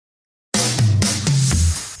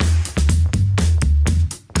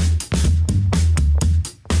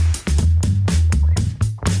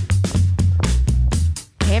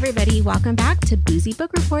everybody. Welcome back to Boozy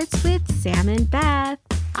Book Reports with Sam and Beth.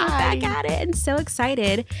 We're Hi. back at it and so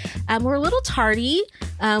excited. We're a little tardy.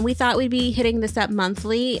 We thought we'd be hitting this up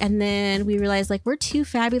monthly, and then we realized we're two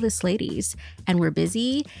fabulous ladies and we're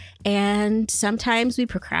busy, and sometimes we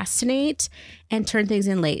procrastinate and turn things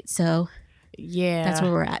in late. So Yeah. that's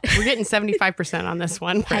where we're at. We're getting 75% on this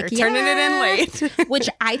one. We're Heck turning it in yeah. late. Which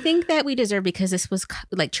I think that we deserve because this was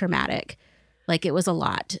traumatic. It was a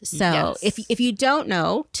lot. So Yes. if you don't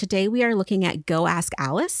know, today we are looking at Go Ask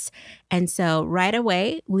Alice. And so right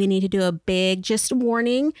away, we need to do a big just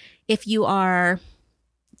warning. If you are...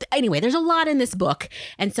 Anyway, there's a lot in this book.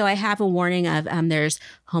 And so I have a warning of there's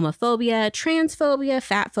homophobia, transphobia,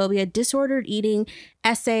 fat phobia, disordered eating,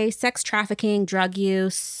 essay, sex trafficking, drug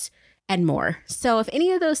use, and more. So if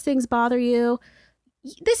any of those things bother you,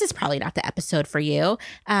 this is probably not the episode for you.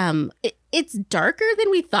 It's darker than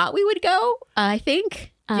we thought we would go, I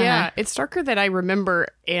think. Yeah, it's darker than I remember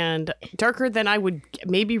and darker than I would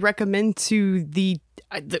maybe recommend to the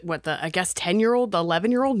 10-year-old, the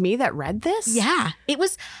 11-year-old me that read this. Yeah. It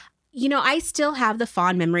was, I still have the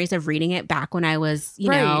fond memories of reading it back when I was,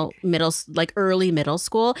 early middle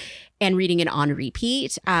school and reading it on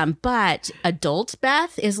repeat. But adult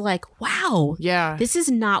Beth is wow. Yeah. This is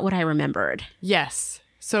not what I remembered. Yes.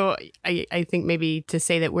 So I think maybe to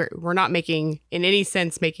say that we're not making, in any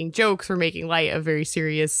sense, making jokes or making light of very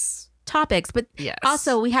serious topics, but yes.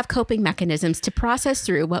 also we have coping mechanisms to process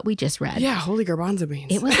through what we just read. Yeah, holy garbanzo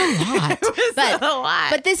beans. It was a lot. It was a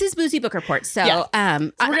lot. But this is Boozy Book Report. So Yeah.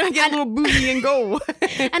 We're going to get a little boozy and go.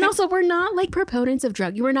 and also we're not proponents of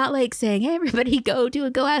drug. We're not saying, hey, everybody go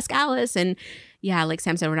Ask Alice. And yeah, like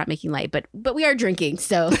Sam said, we're not making light, but we are drinking.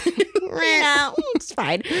 So it's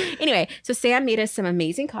fine. Anyway, so Sam made us some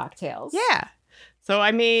amazing cocktails. Yeah. So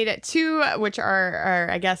I made two, which are,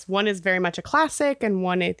 I guess, one is very much a classic and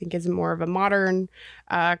one I think is more of a modern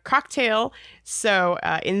cocktail. So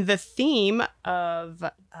in the theme of,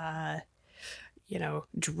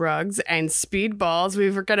 drugs and speedballs,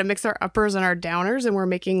 we were going to mix our uppers and our downers, and we're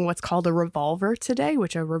making what's called a revolver today,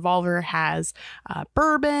 which a revolver has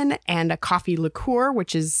bourbon and a coffee liqueur,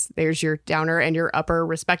 which is, there's your downer and your upper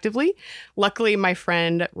respectively. Luckily, my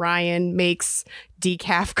friend Ryan makes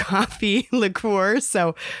decaf coffee liqueur,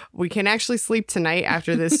 so we can actually sleep tonight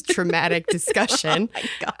after this traumatic discussion.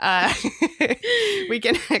 We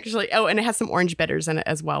can actually, and it has some orange bitters in it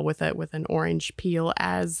as well with an orange peel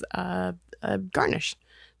as a garnish.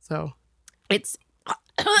 So It's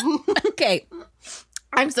okay.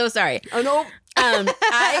 I'm so sorry. oh no.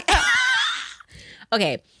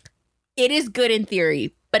 Okay. It is good in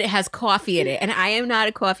theory, but it has coffee in it, and I am not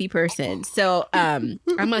a coffee person. So I'm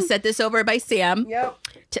gonna set this over by Sam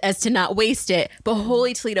as to not waste it. But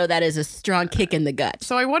holy Toledo, that is a strong kick in the gut.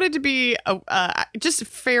 So I wanted to be just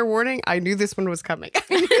fair warning. I knew this one was coming.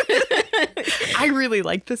 I really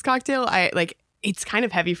like this cocktail. It's kind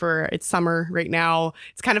of heavy it's summer right now.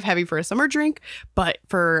 It's kind of heavy for a summer drink, but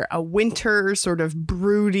for a winter sort of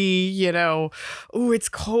broody, it's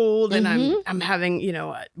cold and I'm having,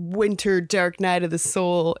 a winter dark night of the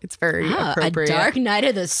soul. It's very appropriate. A dark night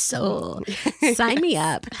of the soul. Sign me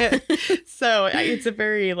up. So it's a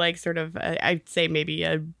very sort of, I'd say maybe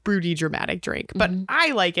a broody dramatic drink, but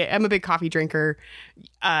I like it. I'm a big coffee drinker.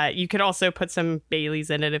 You could also put some Baileys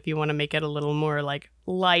in it if you want to make it a little more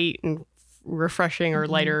light and refreshing or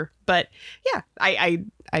lighter, but yeah,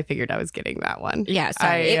 I figured I was getting that one. Yeah,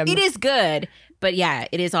 sorry. It is good, but yeah,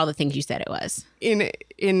 it is all the things you said it was. In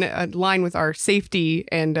line with our safety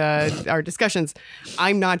and our discussions,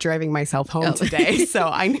 I'm not driving myself home today, so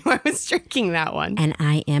I knew I was drinking that one. And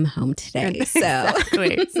I am home today, so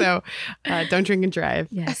exactly. So don't drink and drive.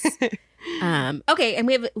 Yes. Okay, and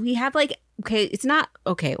we have it's not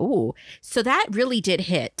okay. Ooh, so that really did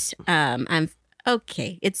hit.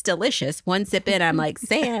 Okay, it's delicious. One sip in, I'm like,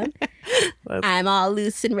 Sam, I'm all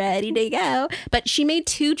loose and ready to go. But she made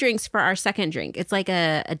two drinks for our second drink. It's like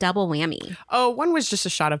a double whammy. Oh, one was just a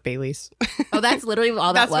shot of Baileys. Oh, that's literally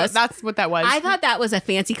all that was? That's what that was. I thought that was a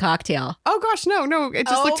fancy cocktail. Oh, gosh, no. It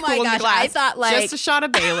just looked cool in the glass. I thought just a shot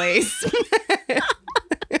of Baileys.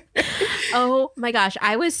 Oh my gosh,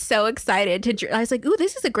 I was so excited to drink. I was like, ooh,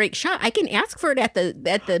 this is a great shot. I can ask for it at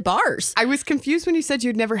the bars. I was confused when you said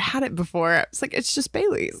you'd never had it before. I was like, it's just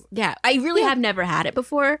Baileys. Yeah, I really have never had it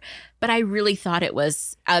before, but I really thought it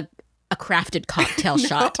was a crafted cocktail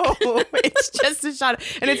shot. No, it's just a shot.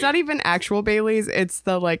 And it's not even actual Baileys. It's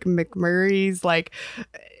the McMurray's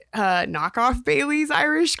knockoff Bailey's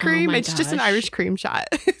Irish cream. It's just an Irish cream shot.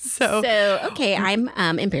 So okay,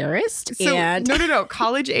 I'm embarrassed. So and no.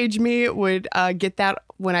 College age me would get that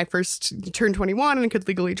when I first turned 21 and could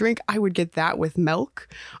legally drink. I would get that with milk.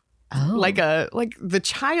 Oh. Like the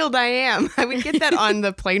child I am. I would get that on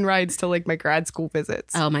the plane rides to like my grad school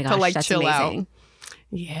visits. Oh my gosh, to like that's chill amazing. out.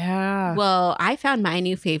 Yeah. Well, I found my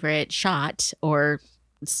new favorite shot or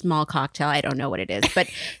small cocktail. I don't know what it is, but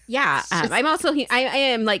yeah, I'm also I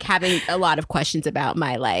am like having a lot of questions about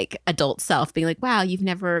my like adult self, being like, wow, you've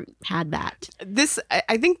never had that.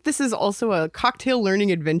 I think this is also a cocktail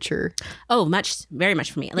learning adventure. Oh, very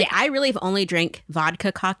much for me. Like I really have only drank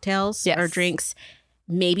vodka cocktails Yes. or drinks.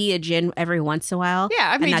 Maybe a gin every once in a while. Yeah,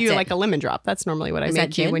 I've and made you that's like a lemon drop. That's normally what I Is that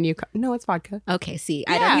make you gin? when you. No, it's vodka. Okay, see,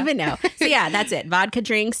 I Yeah. don't even know. So yeah, that's it. Vodka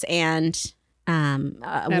drinks and And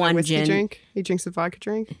one a whiskey gin drink. He drinks a vodka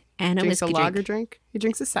drink. and a Drinks a whiskey lager drink drink. He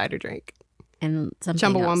drinks a cider drink. and something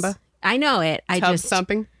Chumbawamba. else. I know it. I Tub just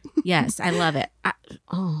thumping. yes, I love it.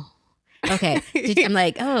 Okay. I'm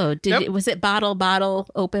like, Nope. Was it bottle,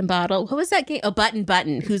 open bottle? What was that game? Oh,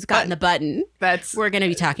 button. Who's gotten the button? That's We're going to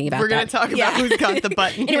be talking about we're that. gonna talk about who's got the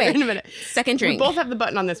button here Anyway, in a minute. Second drink. We both have the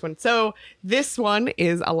button on this one. So this one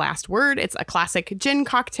is a last word. It's a classic gin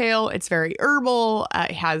cocktail. It's very herbal.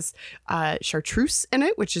 It has chartreuse in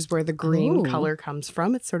it, which is where the green Ooh. color comes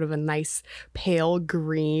from. It's sort of a nice pale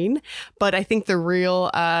green. But I think the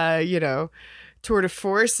real, tour de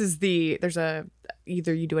force is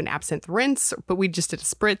either you do an absinthe rinse, but we just did a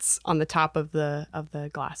spritz on the top of the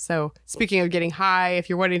glass. So speaking of getting high, if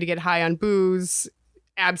you're wanting to get high on booze,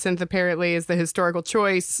 absinthe apparently is the historical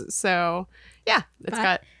choice. So yeah, it's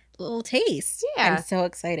got little taste. Yeah. I'm so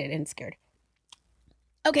excited and scared.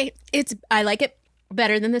 Okay, I like it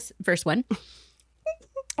better than this first one.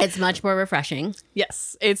 It's much more refreshing.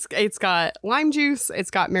 yes, it's got lime juice, it's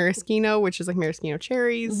got maraschino, which is like maraschino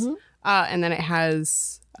cherries, Mm-hmm. and then it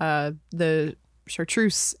has the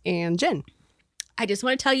chartreuse and gin. I just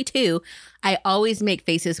want to tell you too, I always make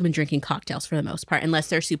faces when drinking cocktails for the most part, unless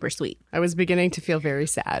they're super sweet. I was beginning to feel very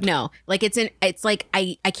sad. No, like it's like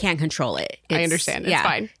I can't control it. I understand. It's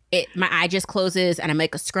fine. My eye just closes and I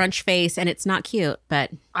make a scrunch face and it's not cute,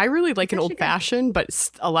 but I really like an actually old fashioned, but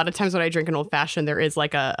a lot of times when I drink an old fashioned, there is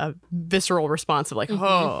like a visceral response of like,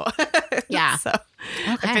 oh, Yeah. So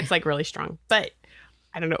okay. if it's like really strong, but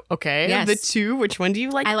I don't know. Okay, Yes. the two. Which one do you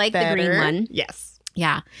like? I like the green better? one. Yes.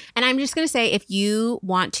 Yeah. And I'm just going to say, if you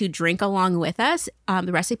want to drink along with us,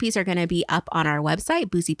 the recipes are going to be up on our website,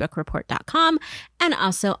 boozybookraport.com, and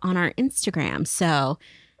also on our Instagram. So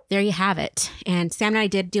there you have it. And Sam and I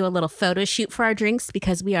did do a little photo shoot for our drinks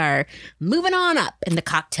because we are moving on up in the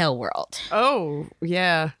cocktail world. Oh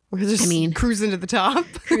yeah, we're just cruising to the top.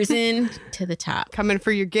 Cruising to the top. Coming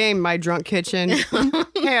for your game, my drunk kitchen.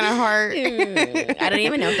 Hannah Hart. I don't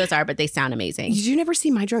even know what those are, but they sound amazing. Did you never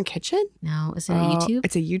see My Drunk Kitchen? No, is it on YouTube?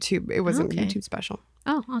 It's a YouTube. It wasn't Okay. a YouTube special.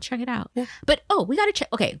 Oh, I'll check it out. Yeah. But we got to check.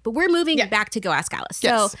 Okay, but we're moving back to Go Ask Alice.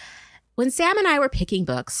 Yes. So when Sam and I were picking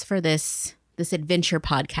books for this adventure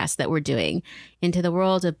podcast that we're doing into the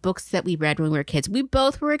world of books that we read when we were kids, we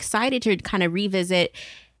both were excited to kind of revisit.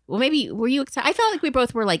 Well, maybe were you excited? I felt like we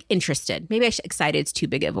both were like interested. Maybe excited is too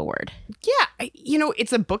big of a word. Yeah,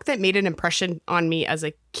 it's a book that made an impression on me as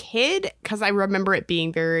a kid because I remember it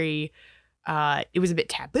being very. It was a bit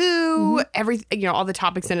taboo. Everything, all the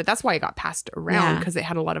topics in it. That's why it got passed around because it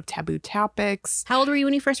had a lot of taboo topics. How old were you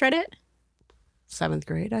when you first read it? 7th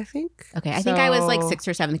grade, I think. Okay, I think I was like 6th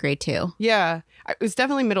or 7th grade too. Yeah, it was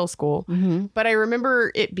definitely middle school. Mm-hmm. But I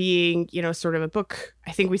remember it being, sort of a book.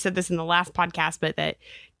 I think we said this in the last podcast, but that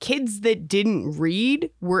kids that didn't read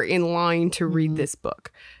were in line to read this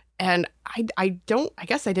book. And I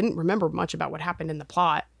guess I didn't remember much about what happened in the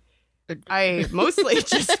plot. I mostly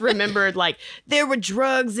just remembered like there were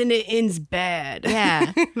drugs and it ends bad.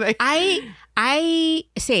 Yeah. Like,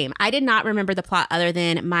 Same. I did not remember the plot other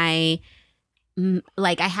than my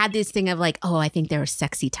I had this thing of like, oh, I think there was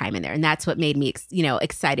sexy time in there. And that's what made me,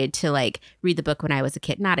 excited to like read the book when I was a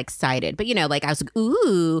kid. Not excited, but like I was like,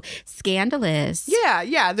 ooh, scandalous.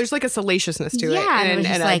 Yeah. There's like a salaciousness to it. Yeah, and it was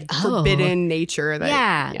just a like, oh. forbidden nature. That,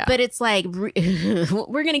 yeah. But it's like, we're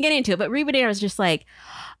going to get into it. But reading it, I was just like,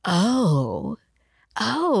 oh.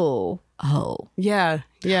 Yeah.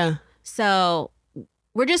 So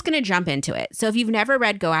we're just going to jump into it. So if you've never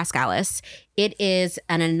read Go Ask Alice, it is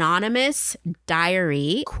an anonymous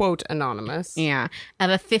diary. Quote anonymous. Yeah. Of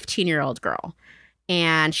a 15-year-old girl.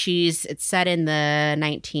 And it's set in the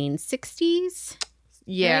 1960s.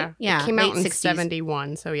 Yeah. Right? Yeah. It came out in 60s.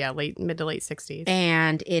 71. So yeah, mid to late 60s.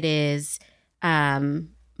 And it is,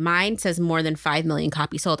 mine says more than 5 million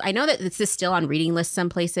copies sold. I know that this is still on reading lists some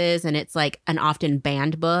places, and it's like an often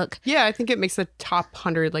banned book. Yeah, I think it makes the top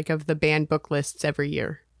 100 like of the banned book lists every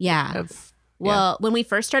year. Yeah. Well, when we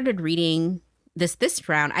first started reading this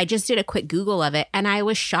round, I just did a quick Google of it, and I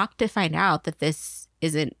was shocked to find out that this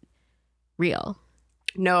isn't real.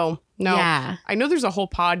 No. Yeah. I know there's a whole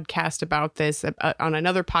podcast about this on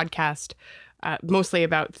another podcast, mostly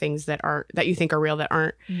about things that you think are real that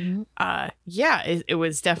aren't. Mm-hmm. It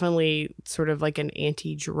was definitely sort of like an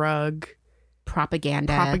anti-drug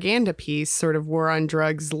propaganda piece, sort of war on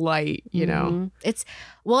drugs light, you know. It's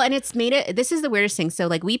and it's made it. This is the weirdest thing. So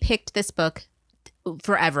like we picked this book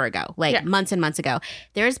forever ago, months and months ago.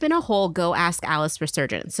 There's been a whole Go Ask Alice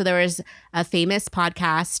resurgence. So there was a famous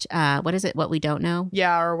podcast. What is it? What We Don't Know?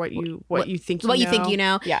 Yeah, or what you think you know. You think you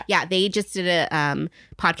know? Yeah. They just did a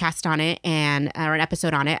podcast on it or an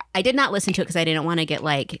episode on it. I did not listen to it because I didn't want to get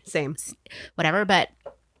same whatever. But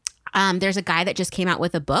there's a guy that just came out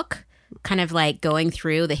with a book, kind of like going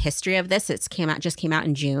through the history of this. Just came out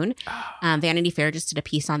in June. Vanity Fair just did a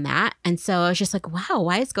piece on that. And so I was just like, wow,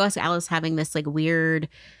 why is Go Ask Alice having this like weird,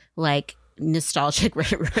 like nostalgic,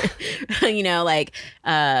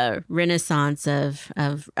 renaissance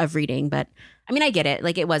of reading? But I mean, I get it.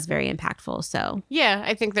 Like it was very impactful. So yeah,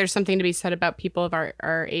 I think there's something to be said about people of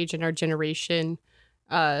our age and our generation,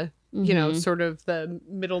 you know, sort of the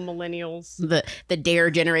middle millennials. The Dare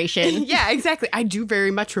generation. Yeah, exactly. I do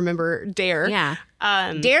very much remember Dare. Yeah.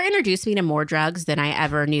 Dare introduced me to more drugs than I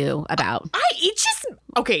ever knew about.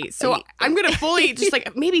 So I'm going to fully, just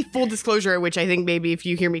like maybe full disclosure, which I think maybe if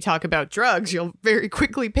you hear me talk about drugs, you'll very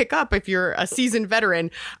quickly pick up if you're a seasoned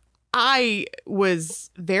veteran. I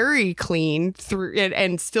was very clean through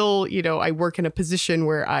and still, you know, I work in a position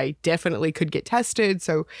where I definitely could get tested.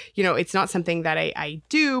 So, you know, it's not something that I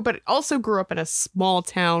do, but also grew up in a small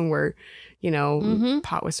town where, you know,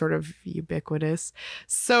 pot was sort of ubiquitous.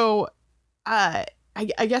 So I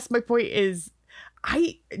guess my point is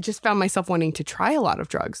I just found myself wanting to try a lot of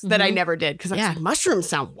drugs that I never did because I was like, mushrooms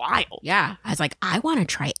sound wild. Yeah. I was like, I want to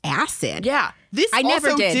try acid. Yeah. I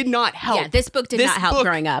never also did not help. Yeah, this book did not help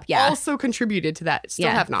growing up. Yeah. Also contributed to that.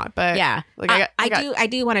 Still have not. But yeah. Like I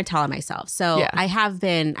do want to tell on myself. So I have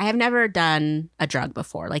never done a drug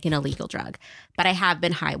before, like an illegal drug, but I have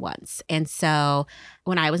been high once. And so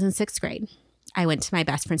when I was in 6th grade, I went to my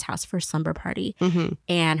best friend's house for a slumber party,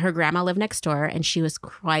 and her grandma lived next door, and she was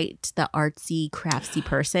quite the artsy, craftsy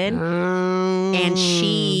person. And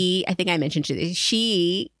I think I mentioned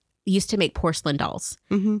she used to make porcelain dolls.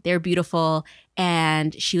 They're beautiful,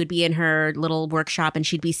 and she would be in her little workshop, and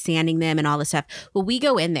she'd be sanding them and all this stuff. Well, we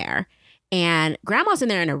go in there, and grandma's in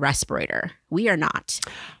there in a respirator. We are not.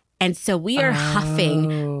 And so we are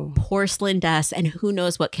huffing porcelain dust and who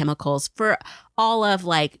knows what chemicals for all of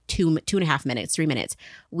like 2.5 minutes, 3 minutes.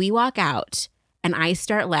 We walk out and I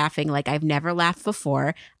start laughing like I've never laughed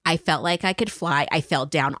before. I felt like I could fly. I fell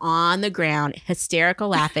down on the ground, hysterical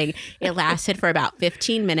laughing. It lasted for about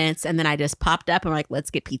 15 minutes. And then I just popped up and I'm like,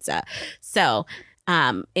 let's get pizza. So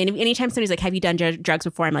and anytime somebody's like, have you done drugs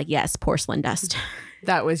before? I'm like, yes, porcelain dust.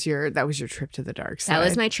 That was your trip to the dark side. That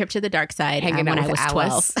was my trip to the dark side when I was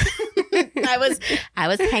Alice. 12. I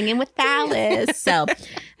was hanging with Alice. So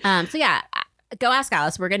yeah, Go Ask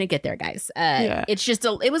Alice. We're gonna get there, guys. It's just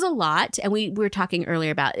it was a lot, and we were talking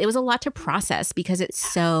earlier about it was a lot to process because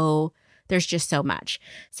there's just so much.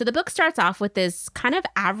 So the book starts off with this kind of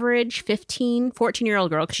average 14-year-old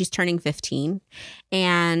girl because she's turning 15.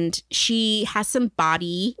 And she has some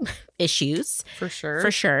body issues. For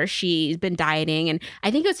sure. She's been dieting. And I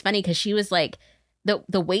think it was funny because she was like,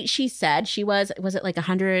 the weight she said she was it like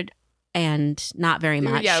 100 and not very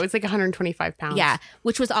much. Yeah, it was like 125 pounds. Yeah,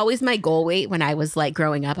 which was always my goal weight when I was like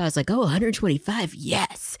growing up. I was like, 125,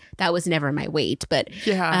 yes. That was never my weight, but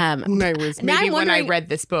yeah, I was maybe when I read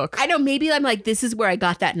this book. I know, maybe I'm like, this is where I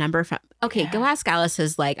got that number from. Okay, Go Ask Alice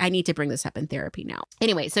is like, I need to bring this up in therapy now.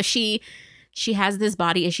 Anyway, so she has this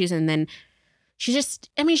body issues, and then she's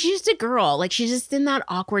just a girl. Like she's just in that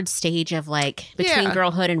awkward stage of like between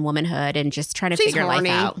girlhood and womanhood, and just trying to figure life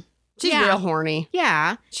out. She's real horny.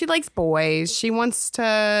 Yeah. She likes boys. She wants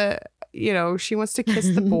to kiss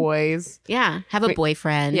the boys. Yeah. Have a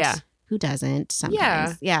boyfriend. Yeah. Who doesn't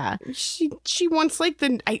sometimes? Yeah. She wants like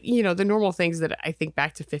the normal things that I think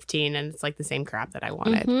back to 15, and it's like the same crap that I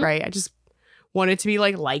wanted, right? I just wanted to be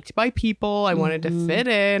like liked by people. I wanted to fit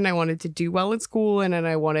in. I wanted to do well at school, and then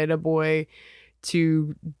I wanted a boy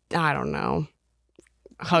to, I don't know,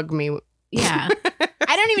 hug me. Yeah.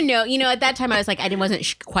 I don't even know. You know, at that time I was like, I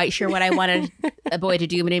wasn't quite sure what I wanted a boy to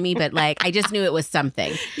do to me, but like, I just knew it was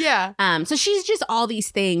something. Yeah. So she's just all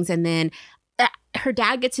these things. And then her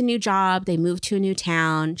dad gets a new job. They move to a new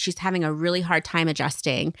town. She's having a really hard time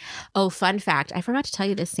adjusting. Oh, fun fact. I forgot to tell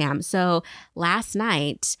you this, Sam. So last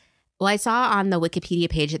night, I saw on the Wikipedia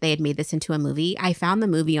page that they had made this into a movie. I found the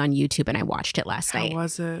movie on YouTube and I watched it last night. How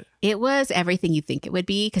was it? It was everything you think it would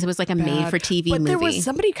be because it was like a made-for-TV movie. But there was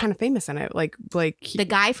somebody kind of famous in it. Like the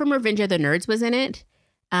guy from Revenge of the Nerds was in it.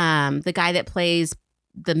 The guy that plays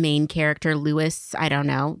the main character, Lewis, I don't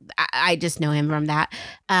know. I just know him from that.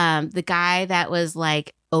 The guy that was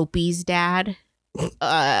like Opie's dad.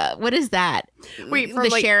 What is that? Wait, from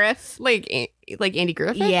the sheriff, like Andy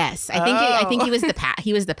Griffith? Yes, I think he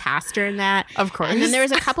was the pastor in that. Of course. And then there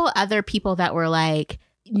was a couple other people that were like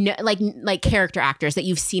character actors that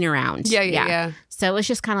you've seen around. Yeah. So it was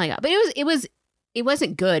just kind of like, but it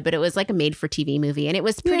wasn't good, but it was like a made for TV movie, and it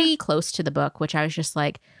was pretty close to the book, which I was just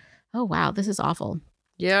like, oh wow, this is awful.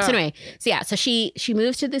 Yeah. So anyway, so she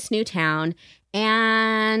moves to this new town.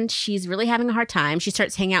 And she's really having a hard time. She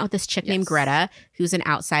starts hanging out with this chick named Greta, who's an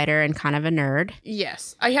outsider and kind of a nerd.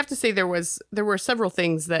 Yes. I have to say there were several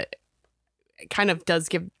things that kind of does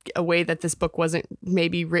give away that this book wasn't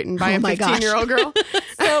maybe written by a 15-year-old girl.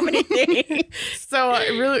 So many things. So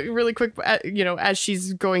really, really quick, as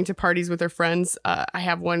she's going to parties with her friends, I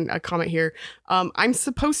have a comment here. I'm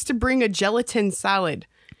supposed to bring a gelatin salad.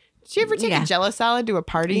 Did you ever take a Jell-O salad to a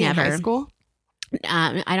party in high school?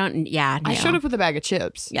 I don't. Yeah, no. I showed up with a bag of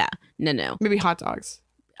chips. Yeah, no. Maybe hot dogs.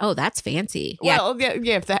 Oh, that's fancy. Well,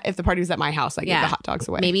 yeah. If the party was at my house, I gave the hot dogs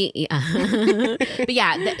away. Maybe.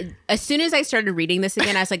 But as soon as I started reading this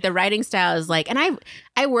again, I was like, the writing style is like, and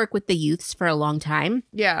I work with the youths for a long time.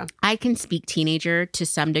 Yeah, I can speak teenager to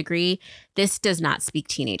some degree. This does not speak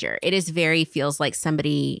teenager. It is feels like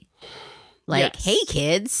somebody. Like, hey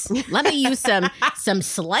kids, let me use some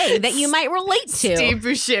slang that you might relate to. Steve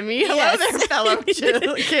Buscemi, hello there, fellow kids.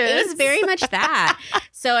 It was very much that.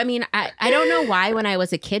 So, I mean, I don't know why when I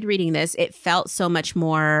was a kid reading this, it felt so much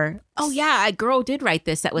more, oh yeah, a girl did write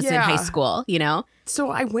this that was in high school, So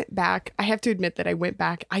I went back. I have to admit that I went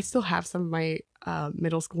back. I still have some of my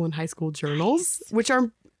middle school and high school journals, which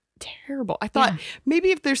are terrible. I thought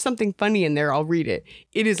maybe if there's something funny in there, I'll read it.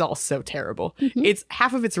 It is all so terrible. Mm-hmm. It's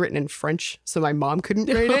half of it's written in French, so my mom couldn't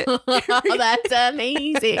read it. Oh, that's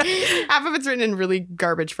amazing. Half of it's written in really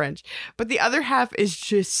garbage French, but the other half is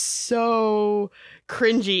just so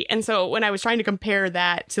cringy. And so when I was trying to compare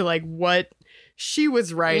that to like what she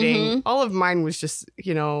was writing, all of mine was just,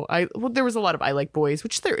 there was a lot of I Like Boys,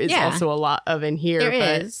 which there is also a lot of in here.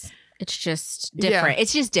 There is. It's just different.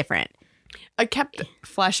 It's just different. I kept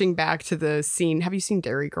flashing back to the scene. Have you seen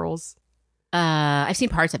Dairy Girls? I've seen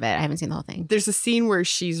parts of it. I haven't seen the whole thing. There's a scene where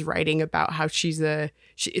she's writing about how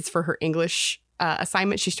it's for her English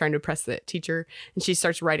assignment. She's trying to impress the teacher, and she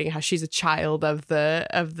starts writing how she's a child of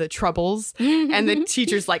the Troubles, and the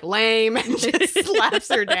teacher's like lame and just slaps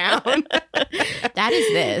her down. That is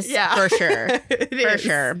this, for sure.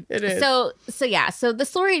 It is. So the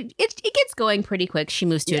story it gets going pretty quick. She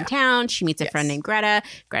moves to a town. She meets a friend named Greta.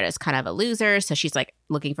 Greta's kind of a loser, so she's like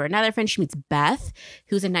looking for another friend. She meets Beth,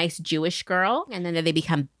 who's a nice Jewish girl, and then they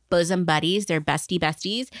become bosom buddies. They're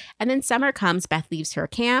besties. And then summer comes. Beth leaves her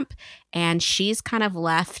camp, and she's kind of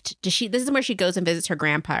left. This is where she goes and visits her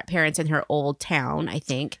grandparents in her old town, I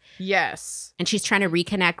think. Yes. And she's trying to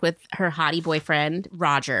reconnect with her hottie boyfriend,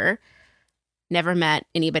 Roger. Never met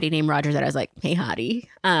anybody named Roger that I was like, hey, hottie.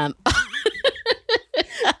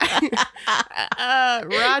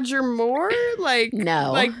 Roger Moore?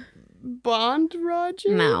 No. Like Bond Roger?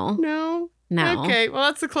 No. Okay, well,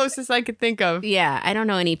 that's the closest I could think of. Yeah, I don't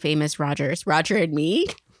know any famous Rogers. Roger and Me?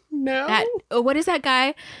 No. What is that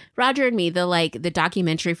guy? Roger and Me, the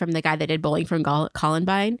documentary from the guy that did Bowling from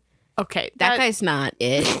Columbine. Okay. That guy's not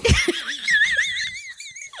it.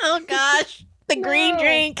 Oh, gosh. The green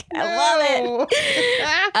drink. I love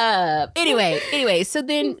it. Anyway, so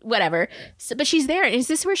then whatever. So, but she's there. Is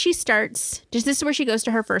this where she starts? Is this where she goes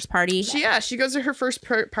to her first party? She goes to her first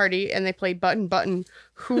party, and they play Button.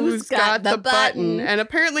 Who's got the button? And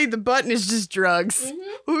apparently the button is just drugs.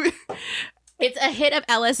 Mm-hmm. It's a hit of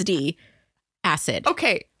LSD acid.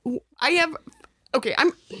 Okay. I'm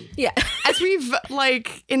as we've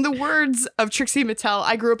in the words of Trixie Mattel,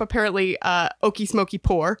 I grew up apparently okie smoky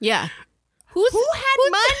poor. Yeah. Who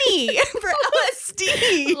had money for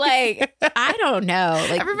LSD? I don't know.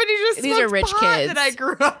 Everybody just these are rich pot kids that I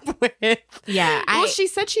grew up with. Yeah. Well, she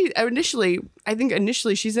said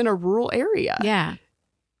initially she's in a rural area. Yeah.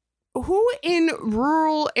 Who in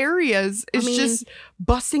rural areas is just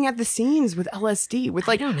busting at the seams with LSD? With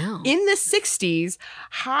I don't know. In the 60s,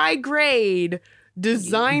 high grade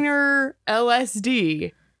designer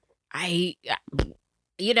LSD. I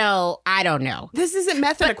don't know. This isn't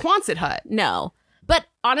meth in a Quonset hut. No. But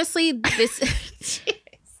honestly, this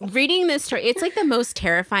reading this story, it's like the most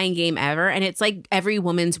terrifying game ever. And it's like every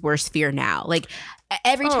woman's worst fear now. Like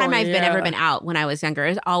every time I've ever been out when I was younger,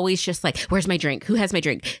 it's always just like, where's my drink? Who has my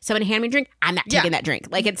drink? Someone hand me a drink. I'm not taking that drink.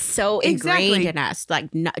 Like it's so ingrained in us.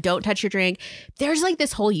 Like no, don't touch your drink. There's like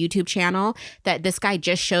this whole YouTube channel that this guy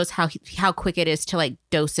just shows how quick it is to like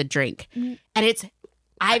dose a drink. And it's,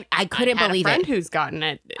 I couldn't believe a friend it. Who's gotten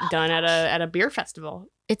it done at a beer festival.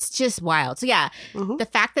 It's just wild. So yeah, the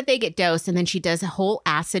fact that they get dosed and then she does a whole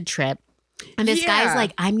acid trip. And this guy's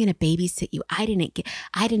like, I'm going to babysit you. I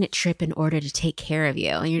didn't trip in order to take care of you.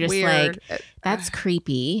 And you're just like, that's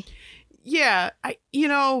creepy. Yeah.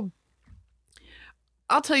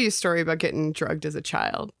 I'll tell you a story about getting drugged as a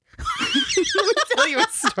child. Let me tell you a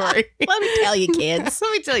story. Let me tell you, kids.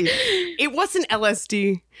 Let me tell you. It wasn't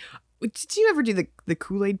LSD. Did you ever do the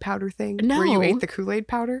Kool-Aid powder thing? No. Where you ate the Kool-Aid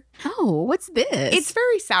powder? Oh, what's this? It's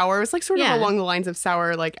very sour. It's like sort of along the lines of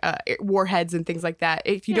sour, like warheads and things like that.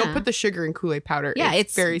 If you don't put the sugar in Kool-Aid powder,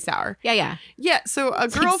 it's very sour. Yeah. Yeah, so a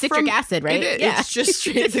it's girl like citric acid, right? It's just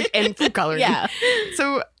straight and food coloring. Yeah.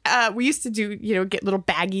 So we used to do, get little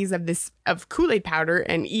baggies of Kool-Aid powder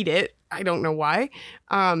and eat it. I don't know why.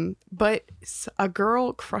 But a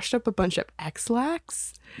girl crushed up a bunch of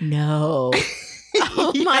X-Lax. No.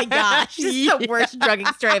 Oh my gosh. This is the worst drugging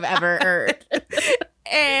story I've ever heard.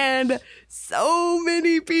 And so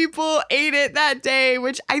many people ate it that day,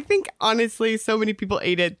 which I think, honestly, so many people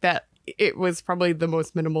ate it that it was probably the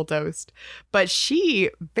most minimal dosed. But she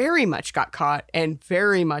very much got caught and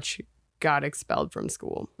very much got expelled from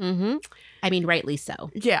school. Mm-hmm. I mean, rightly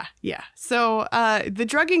so. Yeah. So the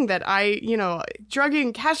drugging that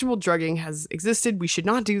casual drugging has existed. We should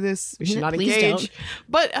not do this. We should not engage. Don't.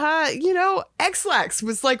 But, X-Lax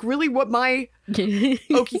was like really what my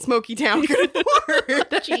Okie Smoky town could afford.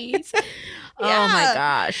 Jeez. Oh my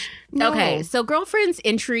gosh. No. Okay, so girlfriend's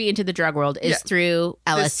entry into the drug world is through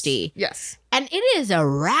LSD. Yes. And it is a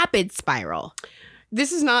rapid spiral.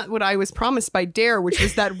 This is not what I was promised by DARE, which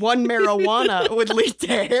was that one marijuana would lead to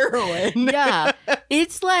heroin. Yeah.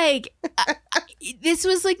 It's like, this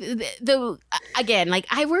was like again, like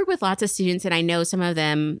I work with lots of students and I know some of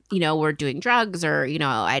them, were doing drugs or,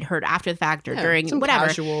 I'd heard after the fact or during whatever.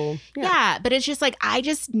 Casual. Yeah. But it's just like, I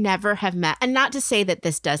just never have met, and not to say that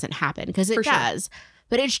this doesn't happen because it does,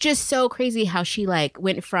 but it's just so crazy how she like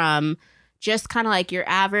went from just kind of like your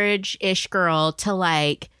average-ish girl to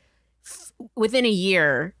like, within a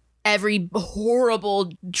year, every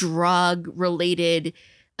horrible drug-related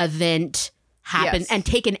event happened and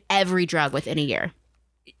taken every drug within a year.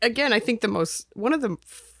 Again, I think one of the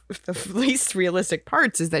least realistic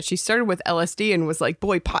parts is that she started with LSD and was like,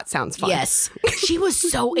 boy, pot sounds fun. Yes. She was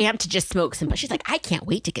so amped to just smoke some pot. She's like, I can't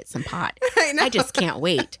wait to get some pot. I just can't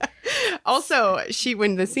wait. Also,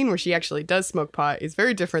 when the scene where she actually does smoke pot is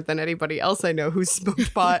very different than anybody else I know who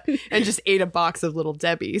smoked pot and just ate a box of Little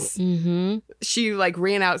Debbie's. Mm-hmm. She like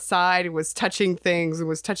ran outside and was touching things and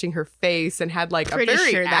was touching her face and had like pretty a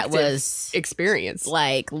very sure active that was experience.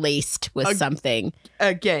 Like laced with something.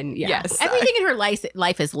 Again, yes. Everything in her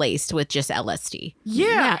life is laced with just LSD.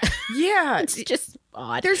 Yeah. It's just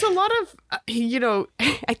odd. There's a lot of,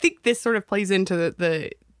 I think this sort of plays into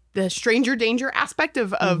the stranger danger aspect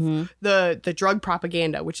of the drug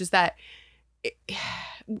propaganda, which is that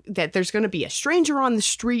there's going to be a stranger on the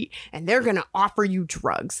street and they're going to offer you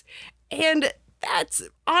drugs. And that's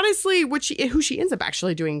honestly who she ends up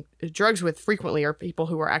actually doing drugs with frequently are people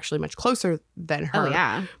who are actually much closer than her. Oh,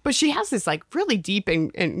 yeah. But she has this like really deep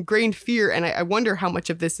and ingrained fear. And I wonder how much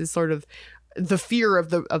of this is sort of the fear of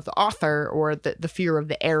the author or the fear of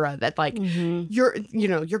the era that like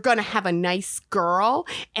you're gonna have a nice girl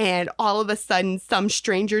and all of a sudden some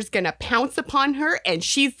stranger's gonna pounce upon her and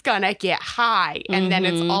she's gonna get high and then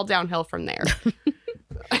it's all downhill from there.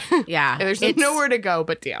 Yeah. And there's nowhere to go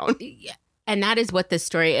but down. Yeah. And that is what this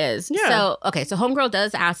story is. Yeah. So homegirl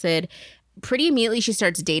does acid. Pretty immediately she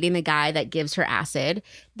starts dating the guy that gives her acid.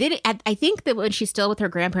 Then I think that when she's still with her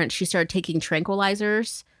grandparents, she started taking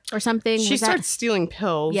tranquilizers or something. She starts stealing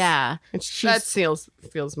pills. Yeah. And that feels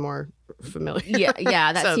more familiar.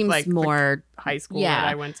 Yeah, that seems like more high school that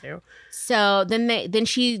I went to. So then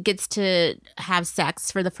she gets to have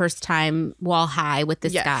sex for the first time while high with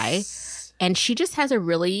this guy. And she just has a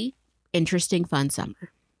really interesting, fun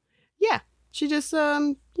summer. Yeah. She just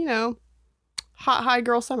hot high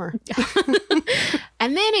girl summer.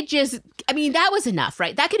 And then it just, that was enough,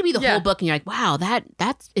 right? That could be the whole book. And you're like, wow,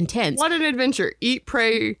 that's intense. What an adventure. Eat,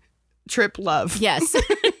 pray, trip, love. Yes.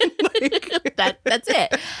 That's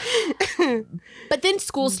it. But then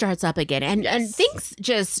school starts up again and things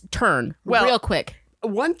just turn real quick.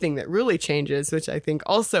 one thing that really changes, which I think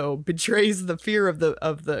also betrays the fear of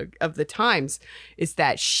the times, is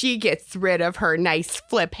that she gets rid of her nice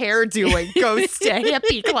flip hairdo and goes to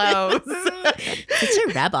hippie clothes. Such a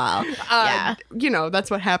rebel. Yeah. You know, that's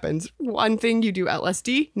what happens. One thing you do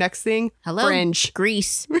LSD, next thing, fringe.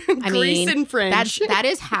 Grease. Grease and fringe. That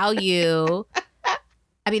is how you...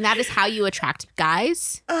 that is how you attract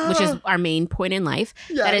guys, which is our main point in life.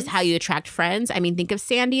 Yes. That is how you attract friends. Think of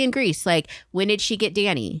Sandy in Grease. Like, when did she get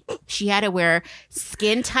Danny? She had to wear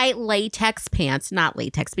skin-tight latex pants. Not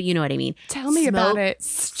latex, but you know what I mean. Tell me about it,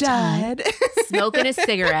 stud. Smoking a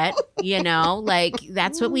cigarette, like,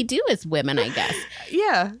 that's what we do as women, I guess.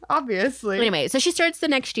 Yeah, obviously. Anyway, so she starts the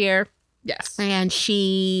next year. Yes. And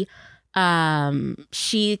she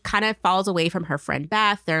kind of falls away from her friend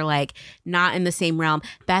Beth. They're like not in the same realm.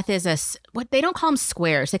 Beth is what they don't call them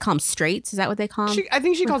squares. They call them straights. Is that what they call them? I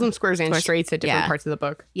think she calls them squares and straights at different parts of the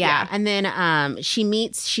book. Yeah. And then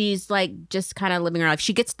she's like just kind of living her life.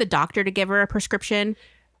 She gets the doctor to give her a prescription.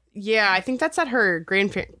 Yeah, I think that's at her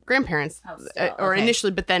grandparents or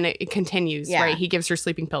initially, but then it continues, right? He gives her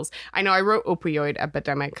sleeping pills. I know I wrote opioid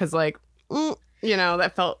epidemic because that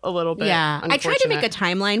felt a little bit unfortunate. I tried to make a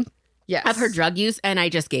timeline. Yes. Of her drug use, and I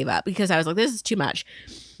just gave up because I was like, this is too much.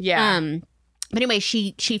 Yeah. But anyway,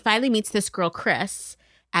 she finally meets this girl, Chris,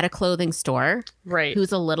 at a clothing store. Right.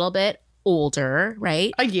 Who's a little bit older,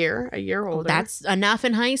 right? A year older. That's enough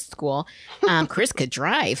in high school. Chris could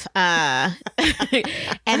drive. And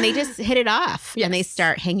they just hit it off. Yes. And they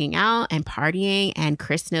start hanging out and partying. And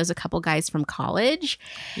Chris knows a couple guys from college.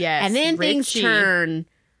 Yes. And then things turn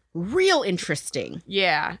real interesting.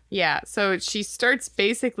 Yeah. So she starts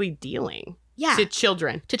basically dealing. Yeah. To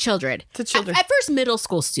children. At first, middle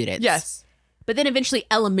school students. Yes. But then eventually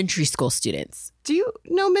elementary school students. Do you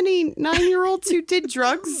know many 9-year-olds who did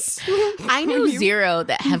drugs? I know 0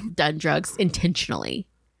 that have done drugs intentionally.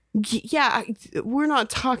 Yeah. We're not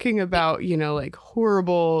talking about, like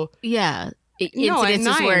horrible. Yeah.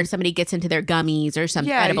 Incidences where somebody gets into their gummies or some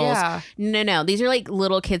edibles. Yeah. No. These are like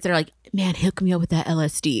little kids that are like, man, hook me up with that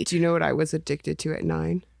LSD. Do you know what I was addicted to at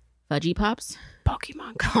 9? Fudgy Pops?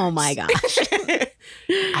 Pokemon cards. Oh my gosh. I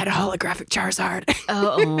had a holographic Charizard.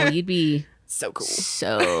 Oh, you'd be so cool.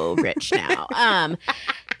 So rich now.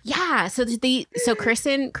 Yeah. So Chris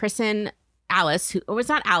and Alice, it's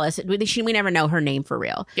not Alice. We never know her name for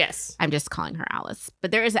real. Yes. I'm just calling her Alice.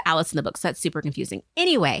 But there is an Alice in the book, so that's super confusing.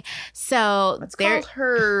 Anyway, so let's call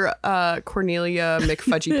her Cornelia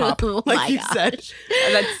McFudgy Pop, like you said.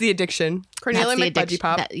 That's the addiction. Cornelia McFudgy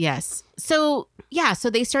Pop. Yes. So, so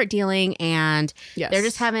they start dealing and they're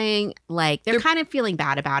just having, they're kind of feeling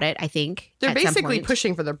bad about it, I think. They're basically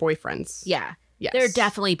pushing for their boyfriends. Yeah. Yes. They're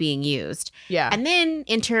definitely being used. Yeah. And then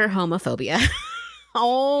enter homophobia.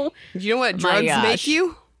 Oh, you know what drugs make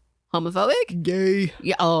you? Homophobic? Gay.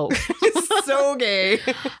 Yeah. Oh, so gay.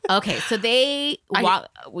 Okay, so they walk.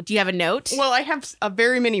 Do you have a note? Well, I have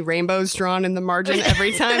very many rainbows drawn in the margin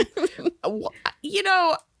every time.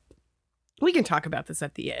 We can talk about this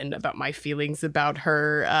at the end about my feelings about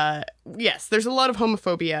her. Yes, there's a lot of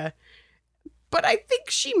homophobia, but I think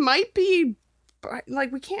she might be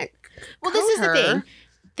we can't. Well, this is the thing.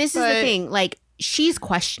 This is the thing. She's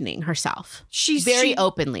questioning herself. She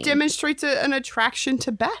openly demonstrates an attraction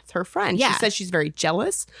to Beth, her friend. Yeah. She says she's very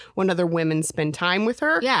jealous when other women spend time with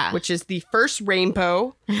her. Yeah. Which is the first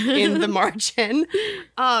rainbow in the margin.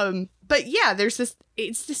 But yeah, there's this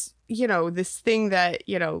thing that,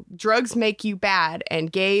 drugs make you bad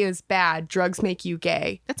and gay is bad. Drugs make you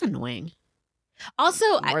gay. That's annoying.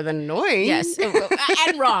 Also, more than annoying. Yes.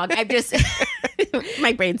 And wrong. I'm just,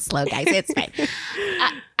 my brain's slow, guys. It's fine.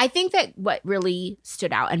 I think that what really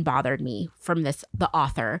stood out and bothered me from the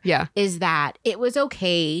author is that it was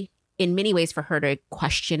okay in many ways for her to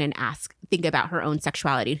question and think about her own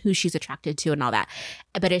sexuality and who she's attracted to and all that.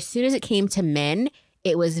 But as soon as it came to men,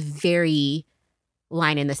 it was very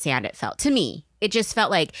line in the sand, it felt to me. It just felt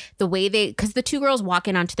like the way because the two girls walk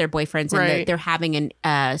in onto their boyfriends and they're having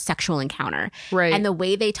a sexual encounter. Right. And the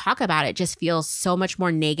way they talk about it just feels so much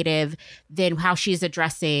more negative than how she's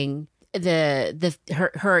addressing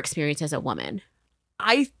her experience as a woman.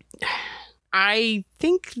 I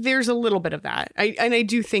think there's a little bit of that. I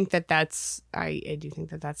do think that that's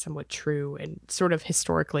somewhat true, and sort of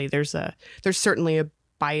historically there's certainly a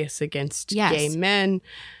bias against gay men.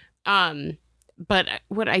 But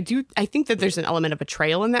I think that there's an element of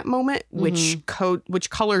betrayal in that moment, which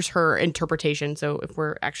colors her interpretation. So if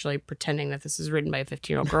we're actually pretending that this is written by a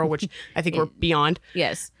 15-year-old girl, which I think we're beyond.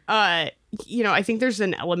 Yes. I think there's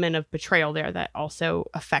an element of betrayal there that also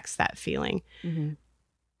affects that feeling. Mm-hmm.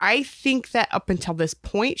 I think that up until this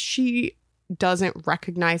point, she doesn't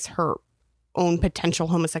recognize her own potential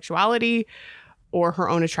homosexuality or her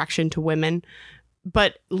own attraction to women.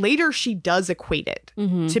 But later she does equate it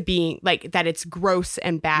to being like that it's gross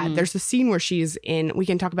and bad. There's a scene where she's in, we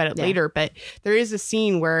can talk about it later, but there is a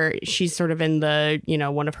scene where she's sort of in the,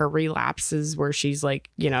 one of her relapses where she's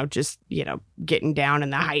like, just, getting down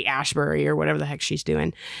in the Haight-Ashbury or whatever the heck she's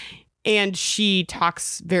doing. And she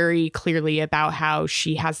talks very clearly about how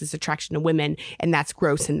she has this attraction to women and that's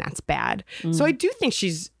gross and that's bad. So I do think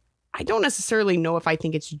I don't necessarily know if I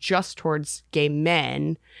think it's just towards gay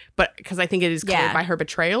men, but because I think it is colored by her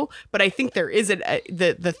betrayal. But I think there is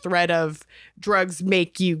the thread of drugs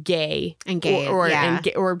make you gay and gay,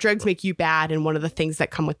 or drugs make you bad, and one of the things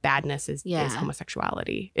that come with badness is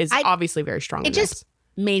homosexuality. Is obviously very strong. It just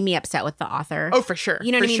made me upset with the author. Oh, for sure.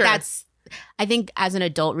 You know what I mean? I think as an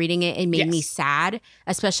adult reading it, it made me sad,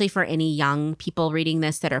 especially for any young people reading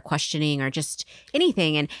this that are questioning or just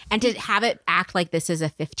anything. And to have it act like this is a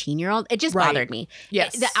 15-year-old, it just bothered me.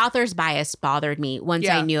 Yes. The author's bias bothered me once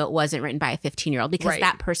I knew it wasn't written by a 15-year-old because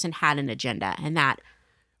that person had an agenda, and that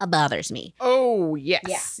bothers me. Oh,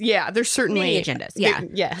 yes. Yeah, there's certainly many agendas. Yeah.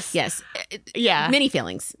 Yes. Many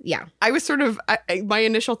feelings. Yeah. I was sort of, my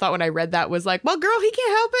initial thought when I read that was like, well, girl, he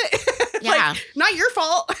can't help it. Like, not your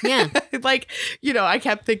fault. Yeah. Like, I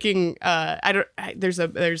kept thinking, there's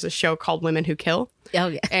a show called Women Who Kill. Oh,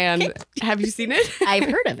 yeah. And have you seen it? I've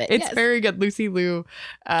heard of it. It's very good. Lucy Liu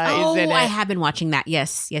is in it. I have been watching that.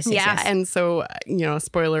 Yes. Yeah. And so,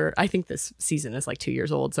 spoiler, I think this season is like 2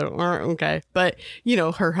 years old. So, okay. But,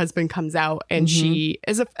 her husband comes out and she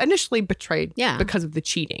is initially betrayed because of the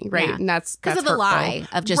cheating, right? Yeah. And that's because of the lie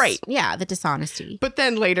of just, the dishonesty. But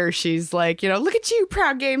then later she's like, look at you,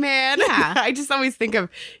 proud gay man. Yeah. I just always think of,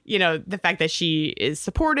 the fact that she is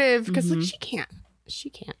supportive because like she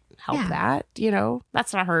can't help that,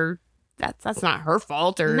 that's not her. That's not her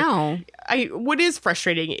fault. Or no. What is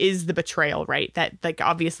frustrating is the betrayal, right? That like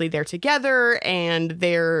obviously they're together and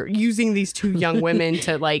they're using these two young women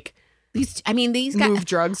to like these guys move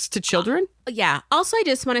drugs to children. Yeah. Also, I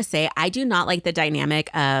just want to say I do not like the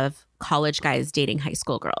dynamic of college guys dating high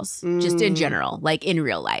school girls, just in general, like in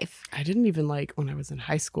real life. I didn't even like when I was in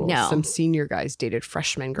high school. No. Some senior guys dated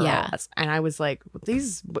freshman girls, and I was like,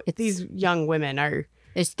 these young women are.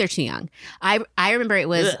 They're too young. I remember it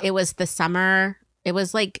was the summer. It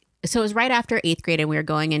was like, so it was right after 8th grade and we were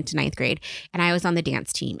going into 9th grade and I was on the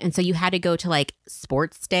dance team. And so you had to go to like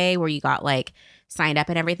sports day where you got like signed up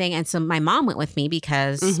and everything. And so my mom went with me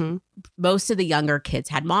because most of the younger kids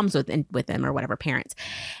had moms with them or whatever, parents.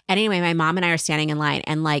 And anyway, my mom and I are standing in line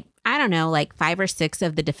and like, I don't know, like 5 or 6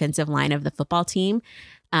 of the defensive line of the football team,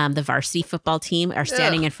 the varsity football team are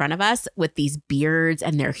standing in front of us with these beards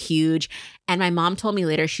and they're huge. And my mom told me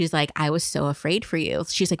later, she's like, I was so afraid for you.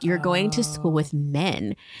 She's like, you're going to school with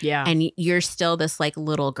men. Yeah. And you're still this like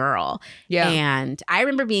little girl. Yeah. And I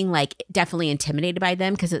remember being like definitely intimidated by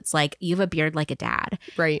them because it's like, you have a beard like a dad.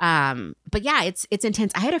 Right. But yeah, it's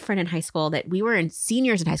intense. I had a friend in high school that we were in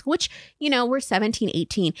seniors in high school, which, we're 17,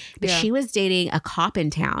 18. But she was dating a cop in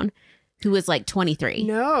town who was like 23.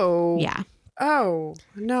 No. Yeah. Oh,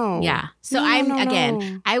 no. Yeah. So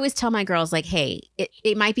I always tell my girls like, hey,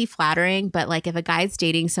 it might be flattering, but like if a guy's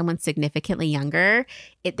dating someone significantly younger,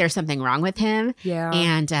 there's something wrong with him. Yeah.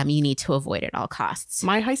 And you need to avoid it at all costs.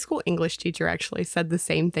 My high school English teacher actually said the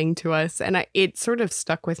same thing to us. And it sort of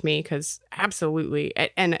stuck with me because absolutely.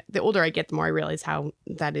 And the older I get, the more I realize how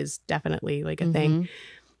that is definitely like a thing.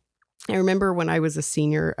 I remember when I was a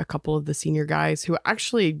senior, a couple of the senior guys who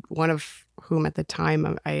actually one of whom at the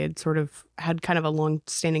time I had sort of had kind of a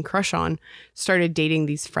long-standing crush on, started dating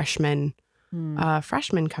these freshmen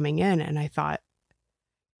coming in. And I thought,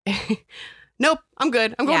 nope, I'm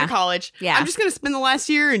good. I'm going to college. Yeah. I'm just going to spend the last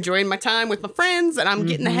year enjoying my time with my friends and I'm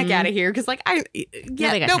getting the heck out of here. Cause like, time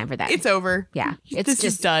for that. It's over. Yeah. This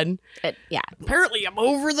is done. Yeah. Apparently I'm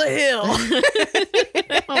over the hill.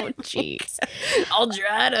 Oh, jeez. All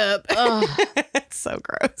dried up. Oh. It's so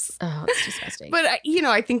gross. Oh, it's disgusting. But,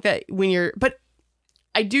 I think that but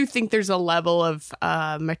I do think there's a level of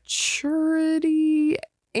maturity,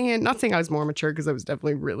 and not saying I was more mature because I was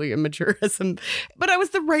definitely really immature but I was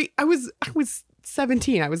I was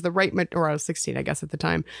 17. I was the right, or I was 16, I guess at the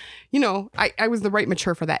time. I was the right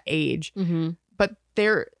mature for that age. But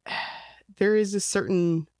there is a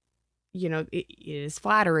certain, it is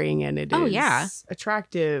flattering and it is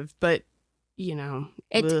attractive, but even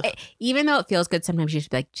though it feels good, sometimes you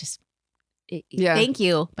just be like, Yeah. Thank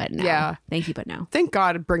you, but no. Yeah. Thank you, but no. Thank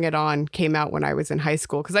God Bring It On came out when I was in high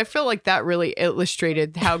school, because I feel like that really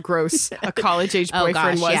illustrated how gross a college-age Oh,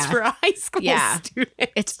 boyfriend gosh, was for a high school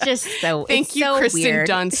student. It's just so Thank you, so Kristen weird.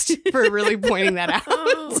 Dunst, for really pointing that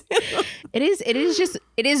out.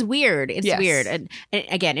 It is weird. It's Yes. weird. And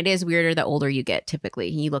again, it is weirder the older you get typically.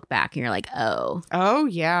 You look back and you're like, oh. Oh,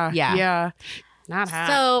 yeah. Yeah. Yeah. Not hot.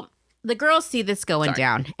 So the girls see this going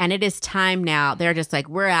down, and it is time now. They're just like,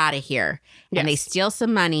 we're out of here. And they Yes. steal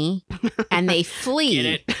some money and they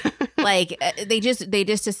flee. Like they just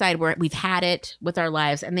decide we've had it with our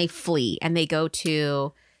lives, and they flee and they go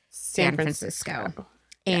to San Francisco.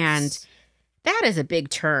 And Yes. that is a big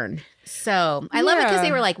turn. So I love it because Yeah.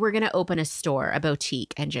 they were like, we're going to open a store, a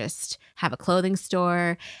boutique, and just have a clothing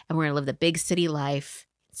store. And we're going to live the big city life,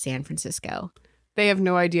 San Francisco. They have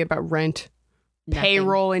no idea about rent, Nothing.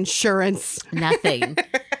 payroll, insurance. Nothing.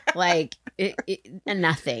 Like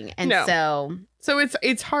nothing. And No. So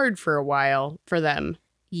it's hard for a while for them.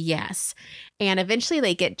 yes. And eventually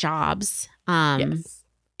they get jobs. Yes.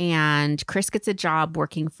 And Chris gets a job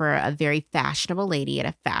working for a very fashionable lady at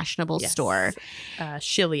a fashionable Yes. store.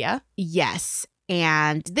 Shilia. Yes.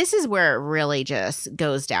 And this is where it really just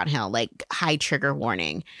goes downhill, like high trigger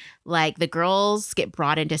warning. Like the girls get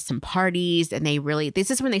brought into some parties, and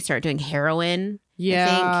this is when they start doing heroin.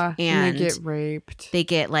 Yeah. And they get raped. They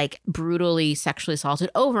get like brutally sexually assaulted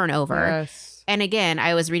over and over. Yes. And again,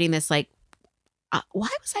 I was reading this like, why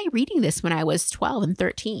was I reading this when I was 12 and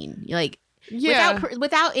 13? Like, Yeah.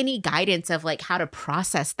 without any guidance of like how to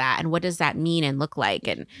process that and what does that mean and look like.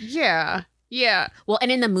 And Yeah. Yeah. well,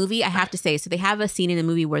 and in the movie, I have to say, so they have a scene in the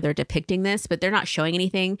movie where they're depicting this, but they're not showing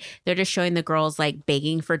anything. They're just showing the girls like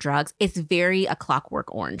begging for drugs. It's very A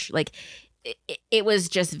Clockwork Orange. Like it was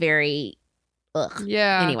just very, ugh.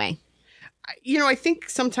 Yeah. Anyway. I think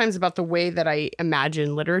sometimes about the way that I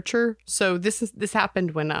imagine literature. So this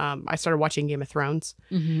happened when I started watching Game of Thrones.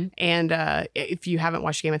 Mm-hmm. And if you haven't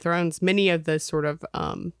watched Game of Thrones, many of the sort of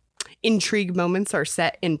intrigue moments are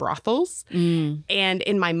set in brothels. Mm. And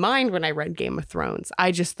in my mind, when I read Game of Thrones,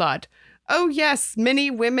 I just thought, oh yes, many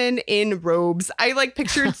women in robes. I like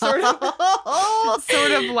pictured sort of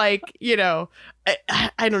like,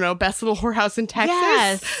 I don't know, Best Little Whorehouse in Texas.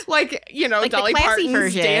 Yes. Like, Like the Dolly classy Parton's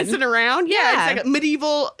version. dancing around. Yeah. Yeah. It's like a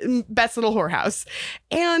medieval Best Little Whorehouse.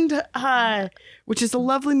 And, which is a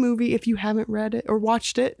lovely movie if you haven't read it or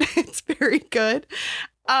watched it. It's very good.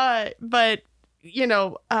 But,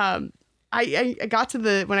 I got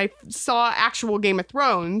to when I saw actual Game of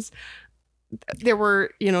Thrones, there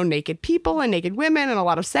were, naked people and naked women and a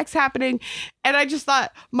lot of sex happening. And I just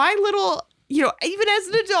thought my little, even as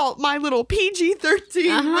an adult, my little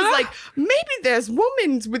PG-13 was like, maybe there's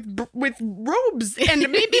women with robes and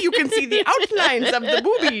maybe you can see the outlines of the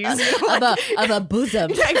boobies. Of a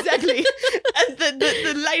bosom. Yeah, exactly. And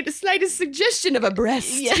the slightest suggestion of a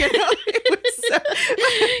breast. Yeah.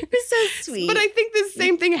 It's so sweet. But I think the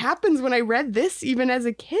same thing happens when I read this, even as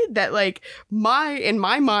a kid, that like in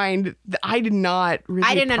my mind, I did not really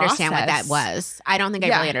I didn't understand what that process. was. I don't think I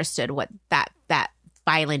really understood what that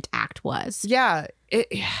violent act was. Yeah.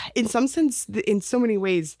 In some sense, in so many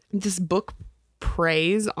ways, this book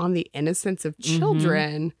preys on the innocence of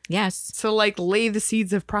children. Yes. So like lay the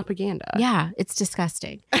seeds of propaganda. Yeah, it's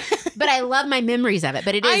disgusting. But I love my memories of it.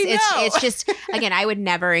 But it's just, again, I would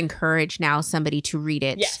never encourage now somebody to read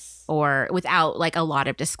it or without like a lot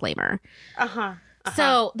of disclaimer.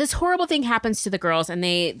 So this horrible thing happens to the girls, and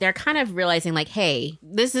they're kind of realizing like, hey,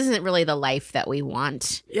 this isn't really the life that we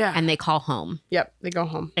want. Yeah. And they call home. Yep. They go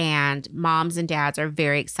home. And moms and dads are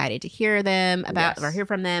very excited to hear them or hear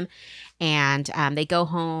from them. And they go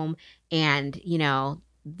home, and,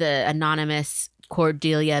 the anonymous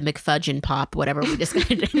Cordelia McFudgeon Pop, whatever we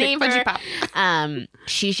decided to name her. Pop.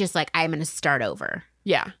 She's just like, I'm going to start over.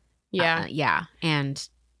 Yeah. Yeah. Yeah. And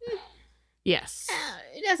Yes.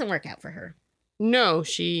 it doesn't work out for her. No,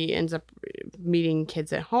 she ends up meeting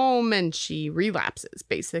kids at home, and she relapses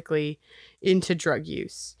basically into drug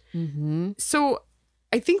use. Mm-hmm. So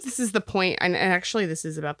I think this is the point, and actually this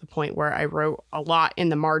is about the point where I wrote a lot in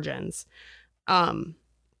the margins.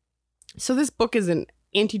 So this book is an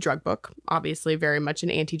anti-drug book, obviously very much an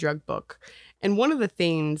anti-drug book. And one of the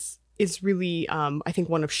themes is really, I think,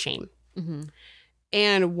 one of shame. Mm-hmm.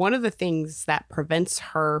 And one of the things that prevents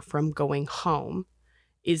her from going home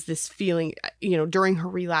is this feeling, during her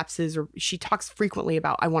relapses, or she talks frequently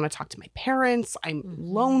about, I want to talk to my parents. I'm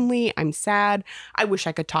lonely. I'm sad. I wish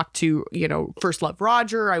I could talk to, first love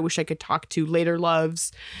Roger. I wish I could talk to later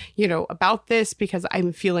loves, about this, because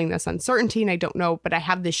I'm feeling this uncertainty and I don't know, but I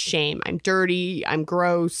have this shame. I'm dirty. I'm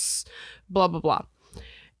gross, blah, blah, blah.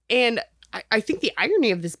 And I think the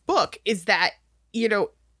irony of this book is that, you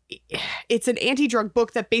know, it's an anti-drug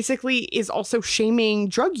book that basically is also shaming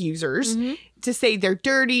drug users to say they're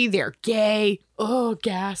dirty, they're gay. Oh,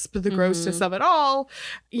 gasp, the grossness of it all.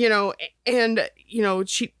 You know, and, you know,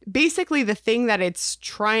 she basically the thing that it's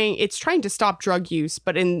trying to stop drug use,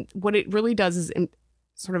 but in what it really does is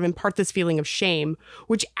sort of impart this feeling of shame,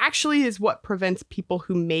 which actually is what prevents people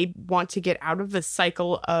who may want to get out of the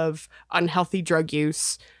cycle of unhealthy drug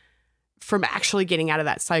use from actually getting out of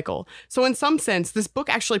that cycle. So in some sense, this book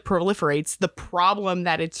actually proliferates the problem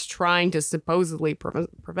that it's trying to supposedly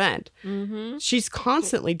prevent. She's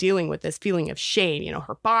constantly dealing with this feeling of shame. You know,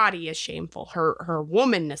 her body is shameful. Her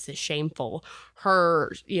womanness is shameful.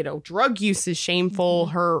 Her, you know, drug use is shameful.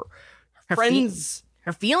 Her friends...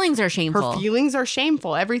 Her feelings are shameful. Her feelings are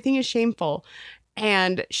shameful. Everything is shameful.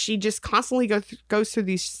 And she just constantly goes through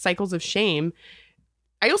these cycles of shame.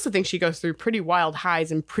 I also think she goes through pretty wild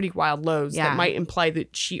highs and pretty wild lows that might imply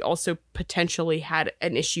that she also potentially had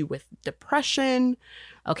an issue with depression.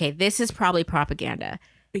 Okay, this is probably propaganda.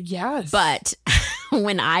 Yes. But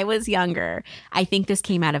when I was younger, I think this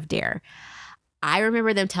came out of DARE. I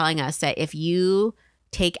remember them telling us that if you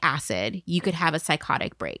take acid, you could have a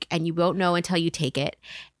psychotic break, and you won't know until you take it.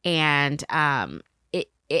 And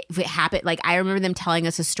if it happened, like, I remember them telling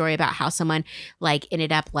us a story about how someone like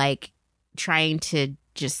ended up like trying to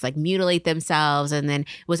just like mutilate themselves and then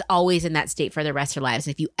was always in that state for the rest of their lives.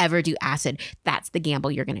 If you ever do acid, that's the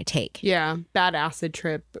gamble you're going to take. Yeah. Bad acid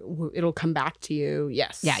trip. It'll come back to you.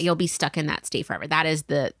 Yes. Yeah. You'll be stuck in that state forever. That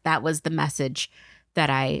was the message that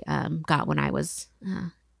I got when I was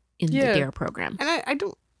in the DARE program. And I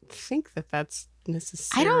don't think that that's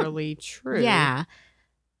necessarily true. Yeah.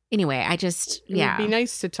 Anyway, it would be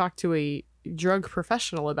nice to talk to a drug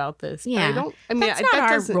professional about this. Yeah. That's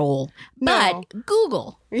not our role. No. But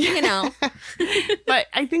Google, you know. But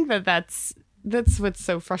I think that's what's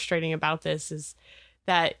so frustrating about this is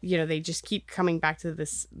that, you know, they just keep coming back to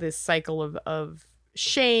this cycle of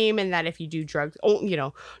shame, and that if you do drugs, you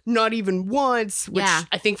know, not even once, which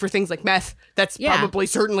I think for things like meth, that's probably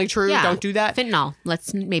certainly true. Yeah. Don't do that. Fentanyl,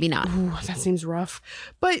 let's maybe not. Ooh, that seems rough.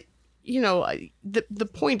 But, you know, the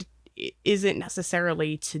point isn't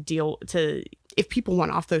necessarily if people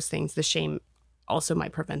want off those things, the shame also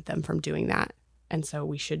might prevent them from doing that. And so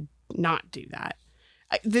we should not do that.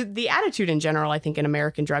 The attitude in general, I think, in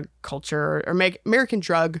American drug culture or American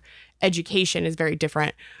drug education is very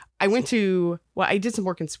different. I did some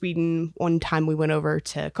work in Sweden. One time we went over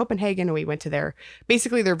to Copenhagen and we went to their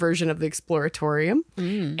version of the Exploratorium.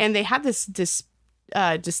 And they had this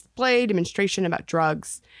display demonstration about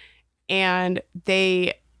drugs. And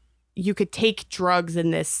you could take drugs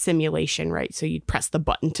in this simulation, right? So you'd press the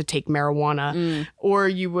button to take marijuana, or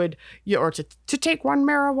to take one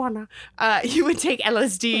marijuana, you would take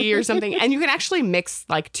LSD or something, and you can actually mix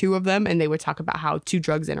like two of them, and they would talk about how two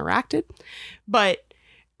drugs interacted. But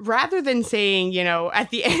rather than saying, you know, at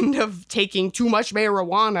the end of taking too much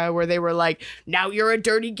marijuana, where they were like, now you're a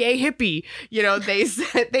dirty gay hippie, you know, they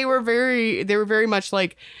said they were very much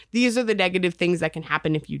like, these are the negative things that can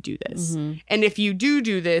happen if you do this. And if you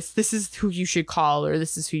do this, this is who you should call, or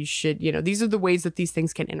this is who you should, you know, these are the ways that these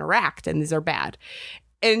things can interact, and these are bad.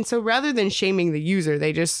 And so rather than shaming the user,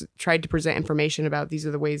 they just tried to present information about these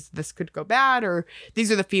are the ways this could go bad, or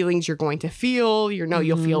these are the feelings you're going to feel.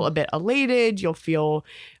 You'll feel a bit elated. You'll feel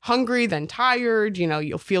hungry, then tired. You know,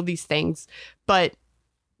 you'll feel these things. But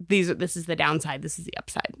this is the downside. This is the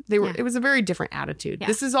upside. It was a very different attitude. Yeah.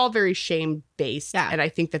 This is all very shame-based. Yeah. And I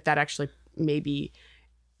think that actually maybe,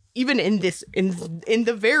 even in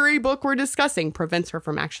the very book we're discussing, prevents her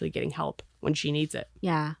from actually getting help when she needs it.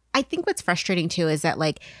 Yeah. I think what's frustrating too is that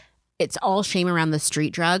like it's all shame around the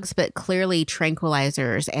street drugs, but clearly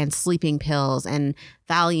tranquilizers and sleeping pills and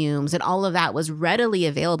Valiums and all of that was readily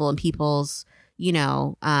available in people's, you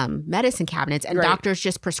know, medicine cabinets, and doctors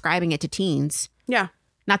just prescribing it to teens. Yeah.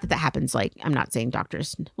 Not that happens. Like, I'm not saying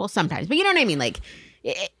doctors, well, sometimes, but you know what I mean? Like,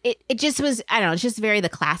 it just was, I don't know, it's just very the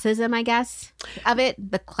classism, I guess, of it,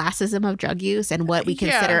 the classism of drug use and what we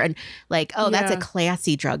consider, and like, oh, that's a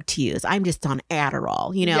classy drug to use. I'm just on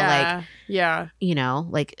Adderall, you know, you know,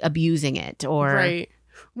 like abusing it or. Right.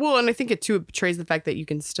 Well, and I think it too betrays the fact that you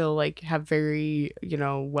can still like have very, you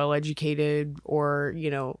know, well-educated, or, you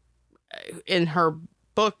know, in her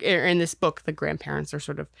book, or in this book, the grandparents are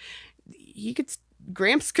sort of,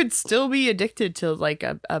 Gramps could still be addicted to like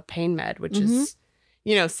a pain med, which is,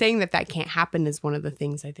 you know, saying that can't happen is one of the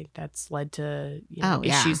things I think that's led to, you know,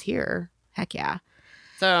 issues here. Heck yeah.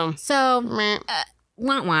 So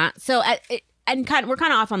want. So, and we're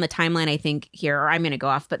kind of off on the timeline, I think, here, or I'm going to go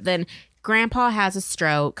off. But then Grandpa has a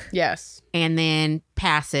stroke Yes. and then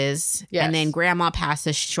passes. Yes. And then Grandma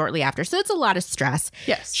passes shortly after. So it's a lot of stress.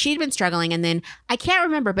 Yes. She'd been struggling. And then I can't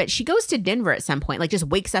remember, but she goes to Denver at some point, like just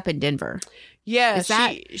wakes up in Denver. Yeah, Is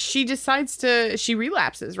that- she decides she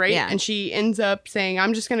relapses, right? Yeah. And she ends up saying,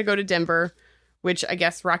 I'm just going to go to Denver, which I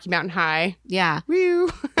guess Rocky Mountain High. Yeah. Woo.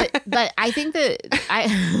 But I think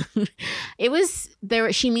that it was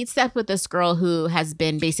there. She meets up with this girl who has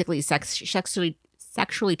been basically sexually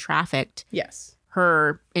trafficked Yes.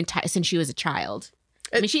 her entire since she was a child.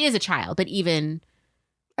 I mean, she is a child, but even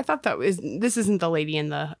I thought this isn't the lady in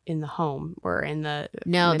the home or in the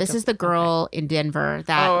no, this is the girl in Denver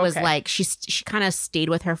that was like she kind of stayed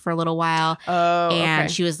with her for a little while. Oh, and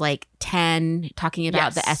okay. she was like 10, talking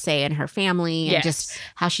about the essay and her family and just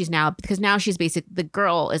how she's now, because now she's the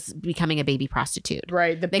girl is becoming a baby prostitute.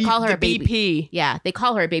 Right. They call her a baby. BP. Yeah, they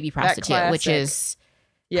call her a baby prostitute, which is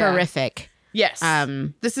horrific. Yes.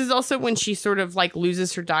 This is also when she sort of like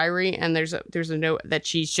loses her diary, and there's a note that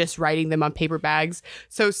she's just writing them on paper bags.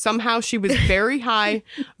 So somehow she was very high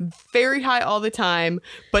all the time,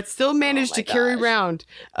 but still managed to carry around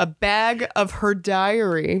a bag of her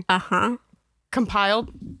diary.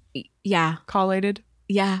 Compiled. Yeah. Collated.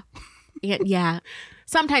 Yeah. Yeah.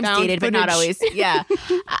 Sometimes Found dated, but not footage. always. Yeah.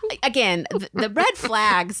 Again, the red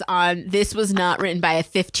flags on this was not written by a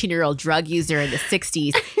 15-year-old drug user in the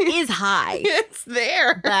 60s is high. It's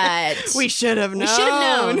there. But we should have known. We should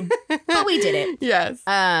have known. But we didn't. Yes.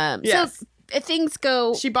 So things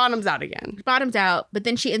go. She bottoms out again. Bottoms out, but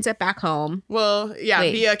then she ends up back home. Well, yeah,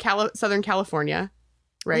 via Southern California.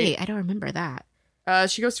 Right. Wait, I don't remember that.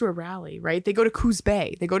 She goes to a rally, right? They go to Coos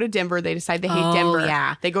Bay. They go to Denver. They decide they hate Denver.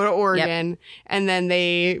 Yeah. They go to Oregon, and then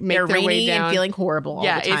they make They're their way rainy down. and feeling horrible all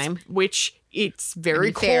the time. It's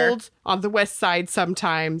very cold on the west side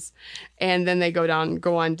sometimes, and then they go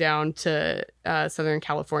on down to Southern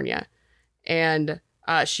California, and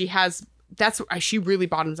she really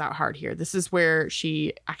bottoms out hard here. This is where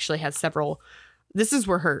she actually has several. This is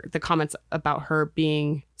where the comments about her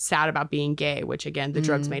being sad about being gay, which again, the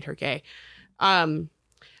drugs made her gay.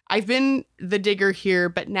 I've been the digger here,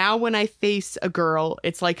 but now when I face a girl,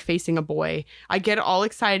 it's like facing a boy. I get all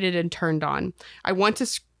excited and turned on. I want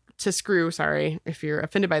to screw, sorry if you're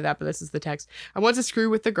offended by that, but this is the text. I want to screw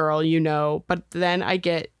with the girl, but then I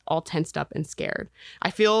get all tensed up and scared.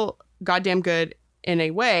 I feel goddamn good in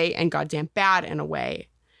a way and goddamn bad in a way.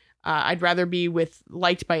 I'd rather be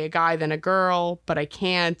liked by a guy than a girl, but I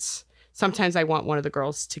can't. Sometimes I want one of the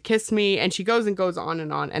girls to kiss me, and she goes on,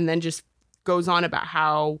 and then just goes on about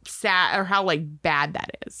how sad or how like bad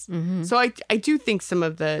that is. Mm-hmm. So I do think some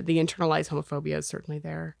of the internalized homophobia is certainly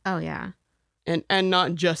there. Oh yeah. And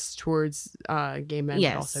not just towards gay men,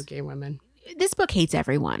 yes. but also gay women. This book hates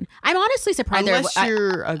everyone. I'm honestly surprised. Unless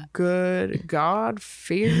you're a good,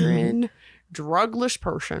 God-fearing, drugless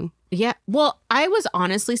person. Yeah. Well, I was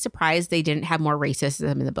honestly surprised they didn't have more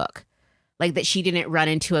racism in the book. Like that she didn't run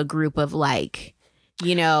into a group of like,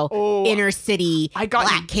 inner city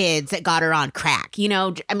black kids that got her on crack.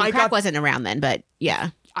 Crack wasn't around then, but yeah.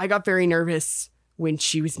 I got very nervous when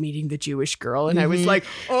she was meeting the Jewish girl, and I was like,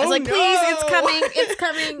 please, it's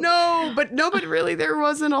coming. No, but really there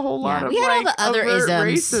wasn't a whole lot of we had all the other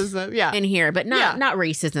isms racism in here, but not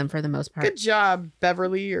racism for the most part. Good job,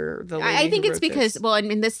 Beverly, or the lady I think who it's wrote because, this. well, I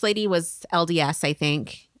mean, this lady was LDS, I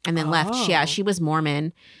think, and then left. Yeah, she was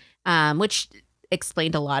Mormon, which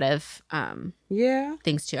explained a lot of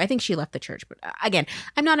things too. I think she left the church, but again,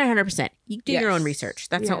 I'm not 100%. You do your own research.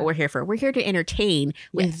 That's not what we're here for. We're here to entertain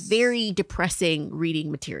with very depressing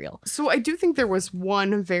reading material. So I do think there was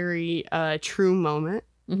one very true moment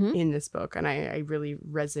in this book, and I really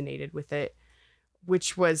resonated with it,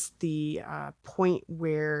 which was the point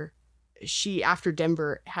where she, after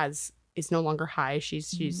Denver, is no longer high.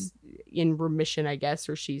 She's in remission, I guess,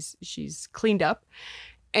 or she's cleaned up.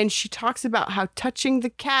 And she talks about how touching the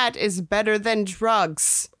cat is better than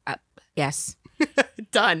drugs. Yes.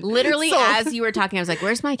 Done. Literally, as you were talking, I was like,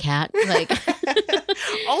 where's my cat? Like,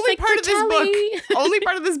 only part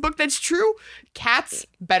of this book that's true. Cats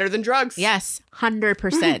better than drugs. Yes.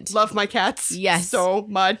 100%. Love my cats. Yes. So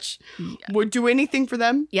much. Would do anything for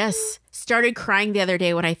them. Yes. Started crying the other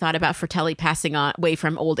day when I thought about Fratelli passing away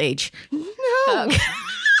from old age. No.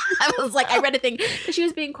 I was like, I read a thing. She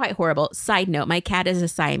was being quite horrible. Side note, my cat is a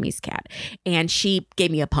Siamese cat, and she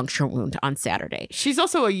gave me a puncture wound on Saturday. She's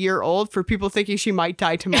also a year old. For people thinking she might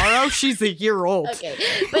die tomorrow, she's a year old. Okay,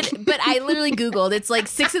 but I literally Googled. It's like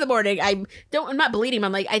 6 a.m. I'm not bleeding.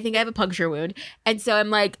 I'm like, I think I have a puncture wound, and so I'm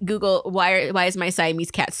like, Google, why is my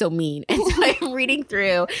Siamese cat so mean? And so I'm reading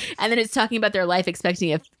through, and then it's talking about their life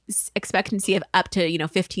expectancy of expectancy of up to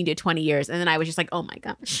 15 to 20 years, and then I was just like, oh my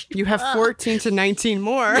gosh, You have 14 to 19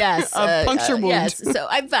 more yes, of puncture wound. yes. So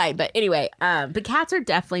I'm fine. But anyway, but cats are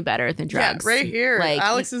definitely better than drugs. Yeah, right here. Like,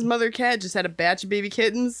 Alex's mother cat just had a batch of baby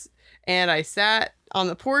kittens, and I sat on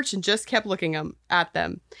the porch and just kept looking at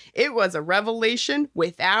them. It was a revelation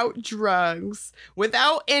without drugs,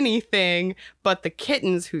 without anything, but the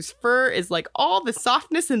kittens whose fur is like all the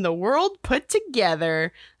softness in the world put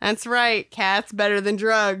together. That's right. Cats better than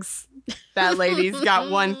drugs. That lady's got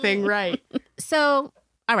one thing right. So,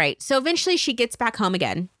 all right. So eventually she gets back home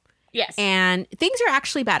again. Yes. And things are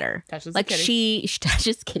actually better. Touches Like the kitty. she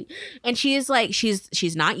touches kitty. And she is like,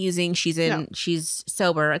 she's not using, she's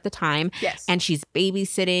sober at the time. Yes. And she's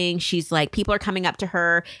babysitting. She's like, people are coming up to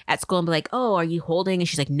her at school and be like, oh, are you holding? And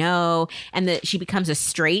she's like, no. And she becomes a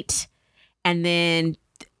straight. And then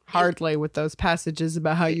Hardly with those passages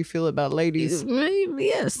about how you feel about ladies.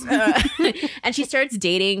 yes. And she starts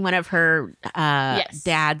dating one of her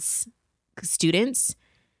dad's students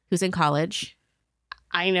who's in college.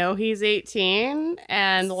 I know he's 18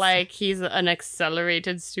 and like he's an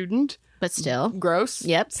accelerated student. But still. Gross.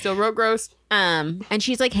 Yep. Still wrote gross. And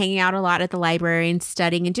she's like hanging out a lot at the library and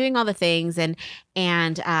studying and doing all the things. And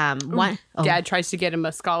Dad tries to get him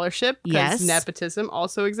a scholarship because Yes. nepotism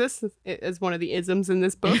also exists as one of the isms in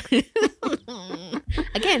this book.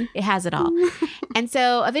 Again, it has it all. And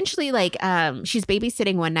so eventually, like, she's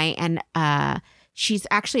babysitting one night, and she's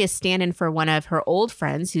actually a stand-in for one of her old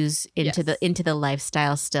friends who's into the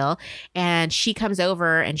lifestyle still. And she comes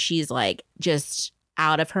over and she's like just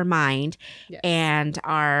out of her mind. Yes. And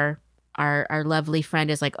our lovely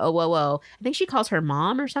friend is like, oh, whoa. I think she calls her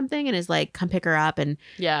mom or something and is like, come pick her up. And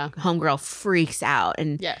Yeah. homegirl freaks out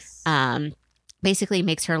and Yes. basically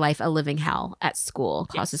makes her life a living hell at school,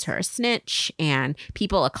 causes her a snitch, and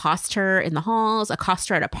people accost her in the halls, accost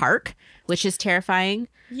her at a park, which is terrifying.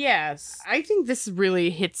 Yes. I think this really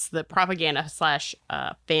hits the propaganda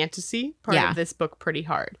 / fantasy part Yeah. of this book pretty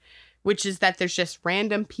hard, which is that there's just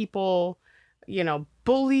random people,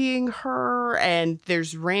 bullying her, and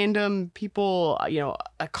there's random people,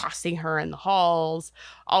 accosting her in the halls.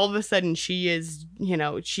 All of a sudden she is,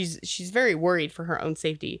 she's very worried for her own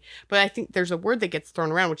safety. But I think there's a word that gets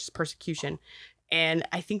thrown around, which is persecution. And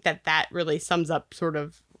I think that really sums up sort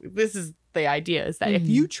of, this is the idea, is that if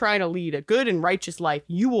you try to lead a good and righteous life,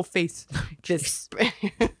 you will face this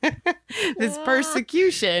this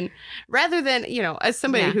persecution, rather than, as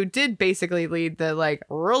somebody who did basically lead the like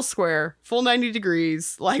real square, full 90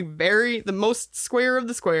 degrees, like the most square of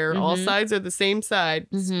the square, all sides are the same side,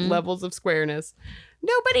 levels of squareness.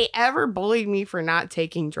 Nobody ever bullied me for not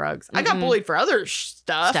taking drugs. I got bullied for other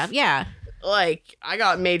stuff. Yeah. Like, I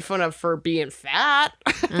got made fun of for being fat,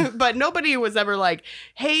 but nobody was ever like,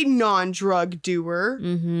 hey, non-drug doer.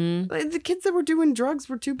 The kids that were doing drugs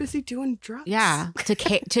were too busy doing drugs. Yeah.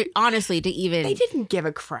 To honestly, to even. They didn't give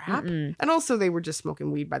a crap. And also, they were just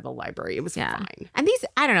smoking weed by the library. It was fine. And these,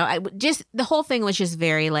 I don't know, the whole thing was just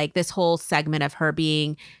very like this whole segment of her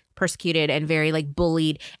being persecuted and very like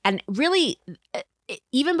bullied. And really,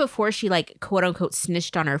 even before she like quote unquote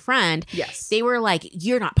snitched on her friend, they were like,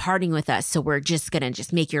 you're not partying with us, so we're just gonna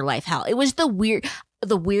make your life hell. It was the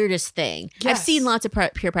weirdest thing. I've seen lots of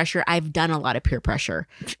peer pressure. I've done a lot of peer pressure.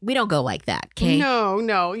 We don't go like that, okay?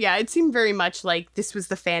 No. Yeah, it seemed very much like this was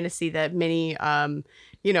the fantasy that many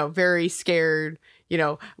very scared,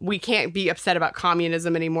 we can't be upset about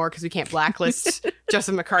communism anymore because we can't blacklist.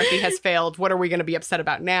 Joseph McCarthy has failed. What are we going to be upset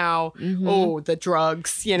about now? Oh, the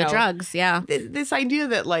drugs, The drugs, yeah. This idea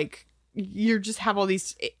that like you just have all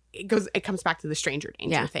these, it comes back to the stranger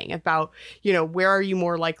danger thing about, where are you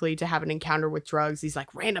more likely to have an encounter with drugs? These like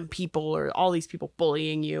random people or all these people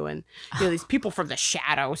bullying you, and these people from the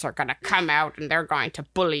shadows are going to come out and they're going to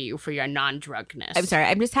bully you for your non-drugness. I'm sorry.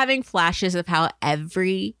 I'm just having flashes of how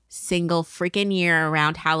every single freaking year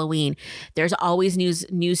around Halloween, there's always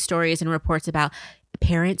news stories and reports about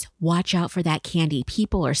parents, watch out for that candy.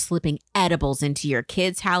 People are slipping edibles into your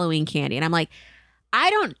kids' Halloween candy. And I'm like,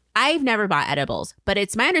 I've never bought edibles, but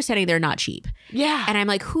it's my understanding they're not cheap. Yeah. And I'm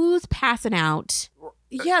like, who's passing out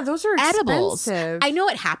those are edibles? expensive. I know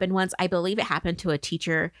it happened once. I believe it happened to a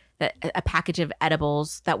teacher that a package of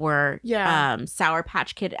edibles that were Sour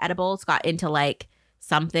Patch Kid edibles got into like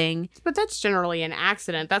something. But that's generally an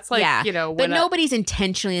accident. That's like, but nobody's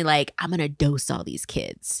intentionally like, I'm going to dose all these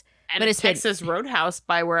kids. But it's Texas Roadhouse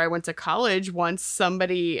by where I went to college, once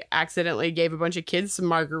somebody accidentally gave a bunch of kids some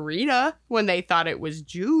margarita when they thought it was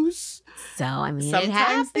juice. So, I mean,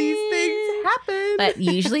 sometimes these things happen. But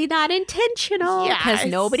usually not intentional because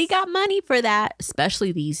nobody got money for that,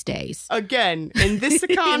 especially these days. Again, in this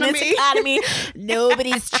economy.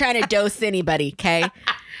 Nobody's trying to dose anybody, okay?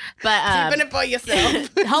 But keeping it for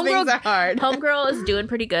yourself. Homegirl- Things are hard. Homegirl is doing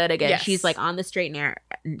pretty good again. Yes. She's like on the straight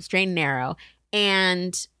and narrow.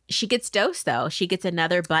 And she gets dosed though. She gets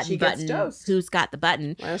another She gets dosed. Who's got the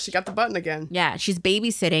button? Well, she got the button again. Yeah, she's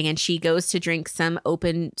babysitting and she goes to drink some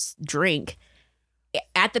open drink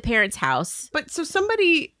at the parents' house. But so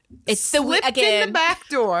somebody slipped in again. the back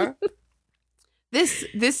door. This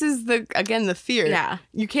is the fear. Yeah.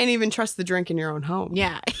 You can't even trust the drink in your own home.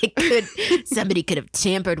 Yeah, somebody could have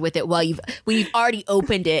tampered with it when you've already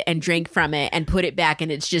opened it and drank from it and put it back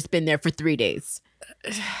and it's just been there for 3 days.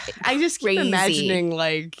 I just keep Crazy.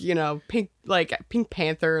 imagining Pink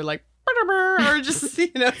Panther, or just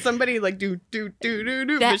somebody do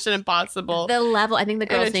Mission Impossible. The level, I think the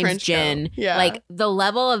girl's a name's trench Jen. coat. Yeah. Like the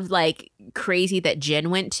level of crazy that Jen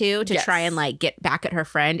went to Yes. try and get back at her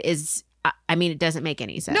friend is, I mean, it doesn't make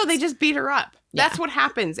any sense. No, they just beat her up. Yeah. That's what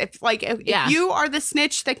happens. If Yeah. you are the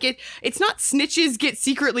snitch it's not snitches get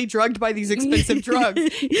secretly drugged by these expensive drugs.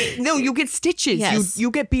 No, you get stitches. Yes.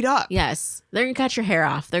 You get beat up. Yes, they're gonna cut your hair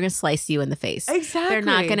off. They're gonna slice you in the face. Exactly. They're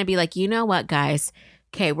not gonna be like, you know what, guys.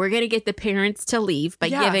 Okay, we're going to get the parents to leave by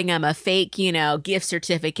Yeah. giving them a fake, gift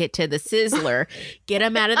certificate to the Sizzler. Get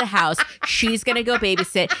them out of the house. She's going to go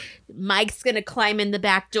babysit. Mike's going to climb in the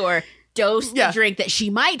back door, dose Yeah. the drink that she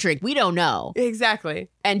might drink. We don't know. Exactly.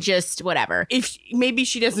 And just whatever. If maybe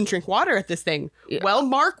she doesn't drink water at this thing. Well,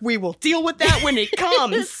 Mark, we will deal with that when it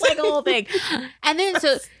comes. It's like a whole thing. And then,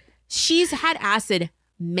 so she's had acid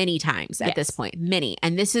many times at Yes. this point. Many.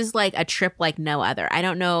 And this is like a trip like no other. I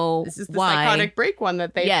don't know This is the why. psychotic break one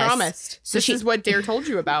that they Yes. promised. So This is what Dare told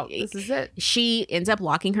you about. This is it. She ends up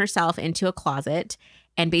locking herself into a closet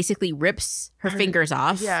and basically rips her fingers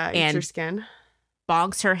off Yeah, eats and your skin.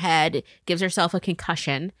 bonks her head, gives herself a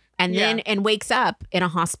concussion, and then Yeah. and wakes up in a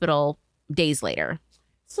hospital days later.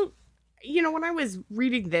 So, when I was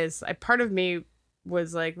reading this, part of me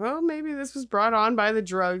was like, well, maybe this was brought on by the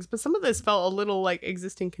drugs, but some of this felt a little like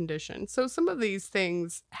existing condition. So some of these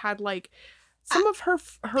things had some of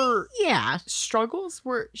her Yeah. struggles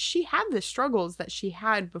were she had the struggles that she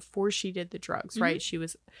had before she did the drugs, right?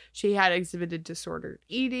 She had exhibited disordered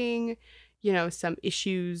eating, some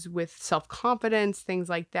issues with self-confidence, things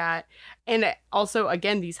like that. And also,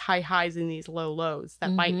 again, these high highs and these low lows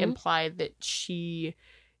that might imply that she,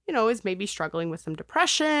 is maybe struggling with some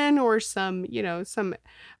depression or some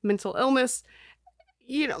mental illness.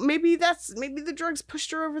 Maybe the drugs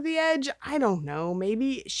pushed her over the edge. I don't know.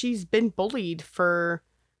 Maybe she's been bullied for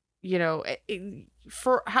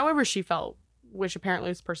however she felt, which apparently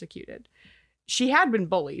was persecuted. She had been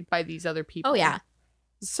bullied by these other people. Oh yeah.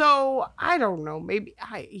 So I don't know. Maybe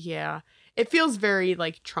it feels very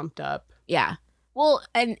trumped up. Yeah. Well,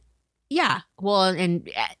 and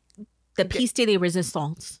the piece de la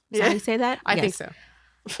resistance. Is that how you say that? I Yes. think so.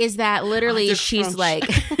 Is that literally de she's French.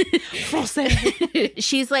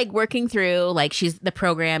 she's working through she's the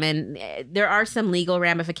program, and there are some legal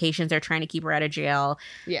ramifications. They're trying to keep her out of jail.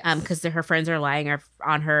 Yes. Because her friends are lying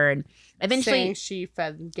on her, and eventually saying she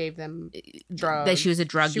gave them drugs. that she was a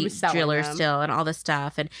drug She was selling dealer them. still, and all this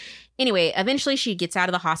stuff. And anyway, eventually she gets out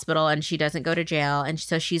of the hospital and she doesn't go to jail. And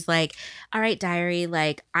so she's like, all right, diary,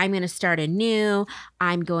 I'm going to start anew.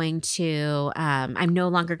 I'm going to, I'm no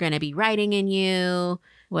longer going to be writing in you.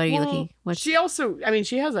 What are you looking? She also,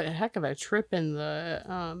 she has a heck of a trip in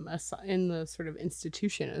the sort of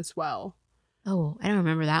institution as well. Oh, I don't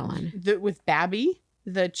remember that one. With Babby,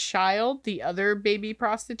 the child, the other baby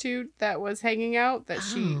prostitute that was hanging out, that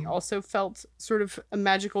she also felt sort of a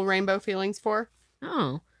magical rainbow feelings for.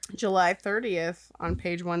 Oh. July 30th on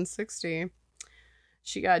page 160.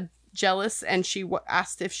 She got jealous and she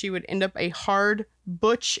asked if she would end up a hard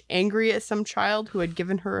butch, angry at some child who had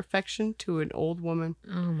given her affection to an old woman.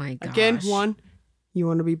 Oh my gosh. Again, you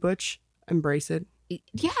want to be butch? Embrace it.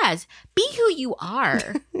 Yes. Be who you are.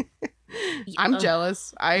 I'm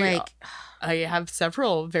jealous. I have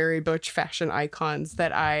several very butch fashion icons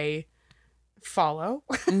that I follow,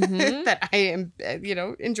 that I am,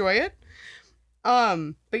 enjoy it.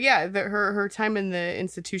 But yeah, her time in the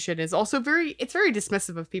institution is also very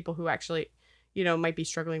dismissive of people who actually, might be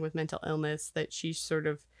struggling with mental illness, that she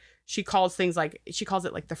calls things she calls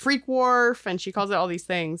it the freak wharf, and she calls it all these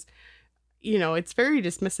things. It's very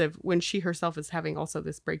dismissive when she herself is having also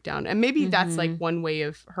this breakdown. And maybe that's one way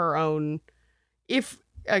of her own, if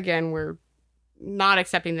again, we're not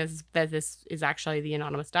accepting that this is actually the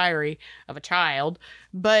anonymous diary of a child,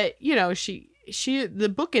 but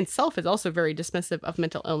the book itself is also very dismissive of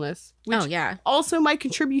mental illness, which also might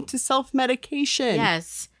contribute to self-medication.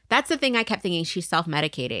 Yes. That's the thing I kept thinking. She's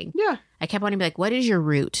self-medicating. Yeah. I kept wanting to be what is your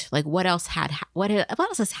root? What else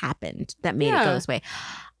has happened that made it go this way?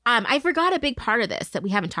 I forgot a big part of this that we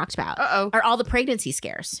haven't talked about are all the pregnancy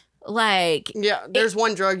scares. Like, yeah, there's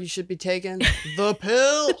one drug you should be taking, the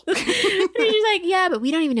pill. And she's like, yeah, but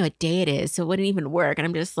we don't even know what day it is, so it wouldn't even work. And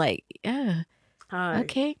I'm just like, yeah,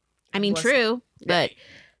 okay. I mean, true, but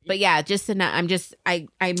yeah, just I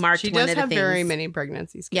marked. She one does of the have things. very many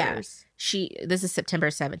pregnancy scares. Yeah, this is September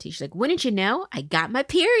 17th. She's like, wouldn't you know? I got my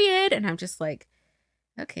period, and I'm just like,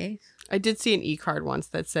 okay. I did see an e-card once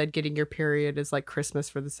that said getting your period is like Christmas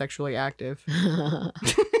for the sexually active.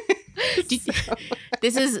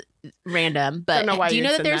 This is random, but do you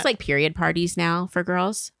know that there's like period parties now for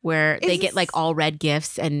girls where they get like all red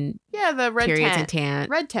gifts and the red periods tent. and tan.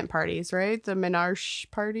 Red tent parties, right? The menarche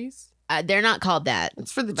parties. They're not called that.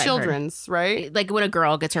 It's for the children's, right? Like when a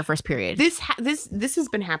girl gets her first period. This has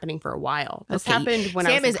been happening for a while. This happened when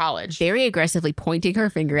I was in college. Very aggressively pointing her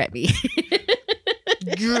finger at me.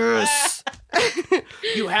 Yes.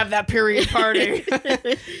 You have that period party.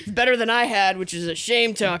 It's better than I had, which is a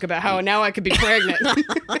shame talk about how now I could be pregnant.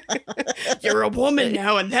 You're a woman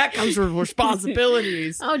now, and that comes with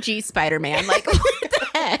responsibilities. Oh, geez, Spider-Man. Like, what the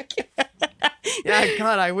heck? Yeah,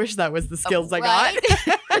 God, I wish that was the skills I got.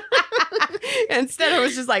 Instead, I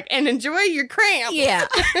was just like, and enjoy your cramps. Yeah.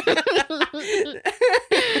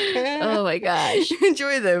 Oh, my gosh.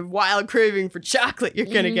 Enjoy the wild craving for chocolate you're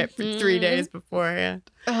going to get for 3 days beforehand.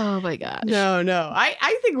 Oh, my gosh. No.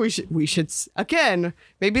 I think we should, again,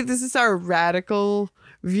 maybe this is our radical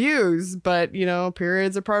views, but, you know,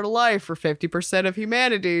 periods are part of life for 50% of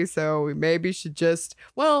humanity. So we maybe should just,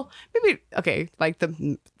 like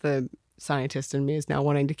the scientist in me is now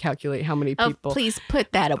wanting to calculate how many people. Oh, please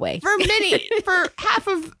put that away. For half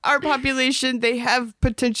of our population, they have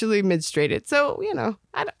potentially menstruated. So, you know,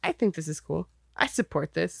 I think this is cool. I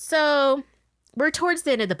support this. So we're towards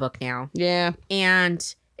the end of the book now. Yeah.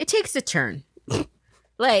 And it takes a turn.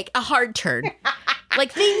 Like a hard turn.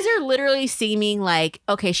 Like things are literally seeming like,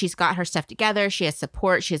 okay, she's got her stuff together. She has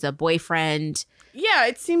support. She has a boyfriend. Yeah,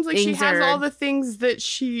 it seems like she has all the things that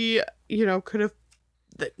she, you know, could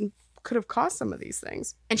have caused some of these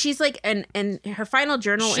things. And she's like, and her final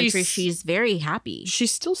journal entry, she's very happy. She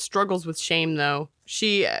still struggles with shame, though.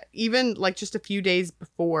 She, even like just a few days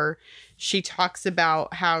before, she talks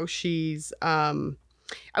about how she's,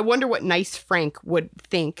 I wonder what nice Frank would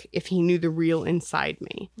think if he knew the real inside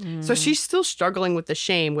me. So she's still struggling with the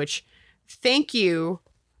shame, which, thank you,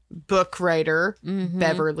 book writer,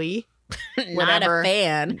 Beverly. Not a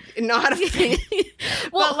fan.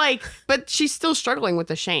 Well, but she's still struggling with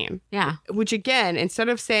the shame. Yeah. Which again, instead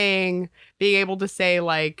of being able to say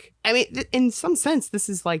like, I mean, in some sense, this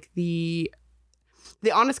is like the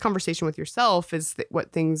honest conversation with yourself is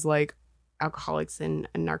what things like Alcoholics and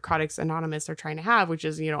Narcotics Anonymous are trying to have, which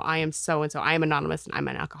is, you know, I am so and so, I am anonymous and I'm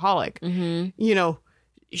an alcoholic. You know,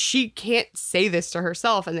 she can't say this to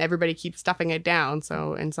herself and everybody keeps stuffing it down.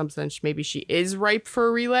 So in some sense, maybe she is ripe for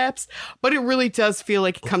a relapse, but it really does feel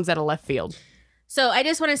like it comes out of left field. So I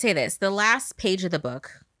just want to say this, the last page of the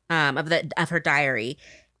book, of her diary,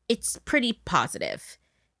 it's pretty positive,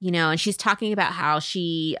 you know, and she's talking about how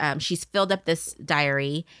she's filled up this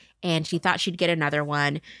diary and she thought she'd get another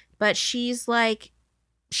one, but she's like,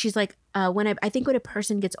 when I think when a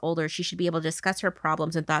person gets older, she should be able to discuss her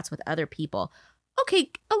problems and thoughts with other people.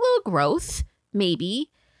 Okay, a little growth,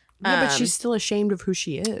 maybe. Yeah, but she's still ashamed of who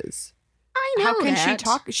she is. I know. How can that. she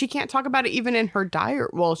talk? She can't talk about it even in her diary.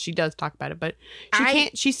 Well, she does talk about it, but she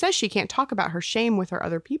can't. She says she can't talk about her shame with her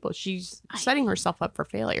other people. She's setting herself up for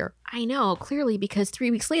failure. I know, clearly, because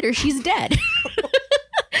 3 weeks later, she's dead.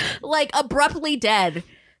 Like, abruptly dead.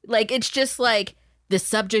 Like, it's just like, the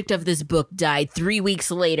subject of this book died 3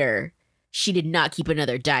 weeks later. She did not keep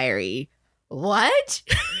another diary. What?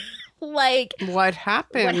 Like, what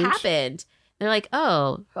happened? They're like,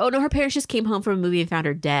 oh no, her parents just came home from a movie and found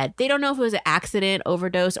her dead. They don't know if it was an accident,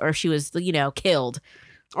 overdose, or if she was, you know, killed.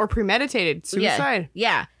 Or premeditated suicide.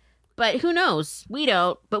 Yeah. But who knows? We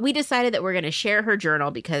don't. But we decided that we're going to share her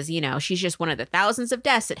journal because, you know, she's just one of the thousands of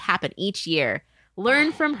deaths that happen each year.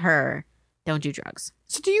 Learn from her. Don't do drugs.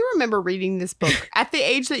 So do you remember reading this book? At the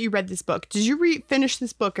age that you read this book, did you finish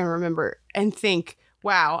this book and remember and think,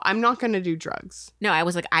 wow, I'm not going to do drugs? No, I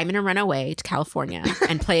was like, I'm going to run away to California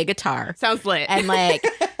and play a guitar. Sounds lit. And like,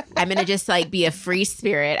 I'm going to just like be a free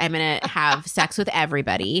spirit. I'm going to have sex with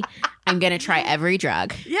everybody. I'm going to try every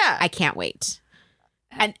drug. Yeah. I can't wait.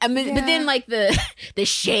 And but then like the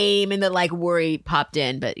shame and the like worry popped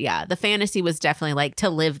in. But yeah, the fantasy was definitely like to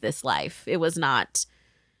live this life. It was not,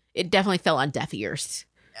 it definitely fell on deaf ears.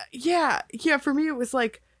 Yeah. Yeah. For me, it was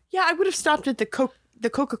like, yeah, I would have stopped at the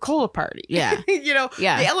Coca-Cola party. Yeah. You know, the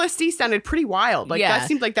LSD sounded pretty wild. Like that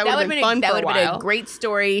seemed like that would have been fun for a while. That would have been a great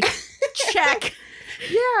story. Check.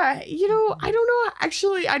 Yeah, I don't know.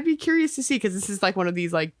 Actually, I'd be curious to see, because this is like one of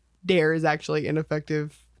these like dare is actually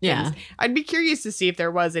ineffective things. Yeah. I'd be curious to see if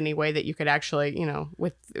there was any way that you could actually,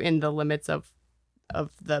 within the limits of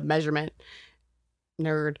the measurement.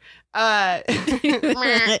 Nerd. Oh,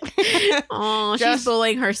 she's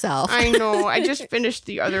bullying herself. I know. I just finished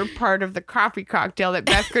the other part of the coffee cocktail that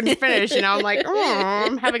Beth couldn't finish, and I'm like,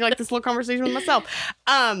 I'm having like this little conversation with myself.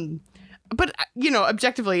 But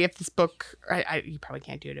objectively, if this book, you probably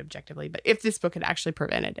can't do it objectively, but if this book had actually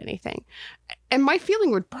prevented anything, and my feeling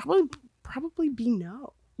would probably be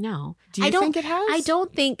no. No. Do you think it has? I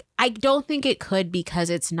don't think it could, because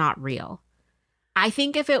it's not real. I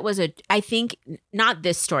think if it was not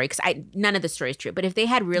this story, because none of the story is true, but if they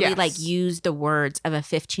had really like used the words of a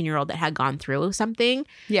 15-year-old that had gone through something,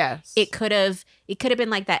 yes, it could have been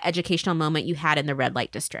like that educational moment you had in the red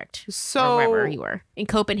light district, so or wherever you were in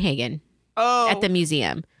Copenhagen, at the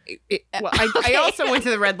museum. I also went to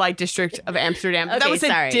the red light district of Amsterdam. But that was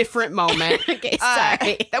a different moment. Okay,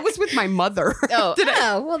 sorry. That was with my mother. Well,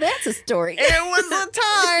 that's a story. It was a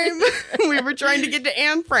time we were trying to get to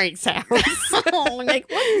Anne Frank's house. Oh,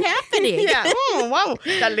 like, what's happening? Yeah. Oh, wow.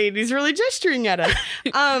 That lady's really gesturing at us.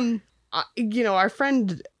 Our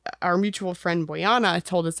mutual friend Boyana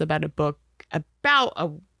told us about a book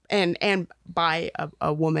about by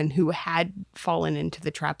a woman who had fallen into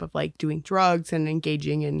the trap of like doing drugs and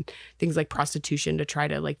engaging in things like prostitution to try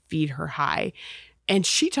to like feed her high. And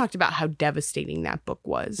she talked about how devastating that book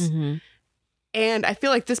was. Mm-hmm. And I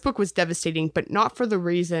feel like this book was devastating, but not for the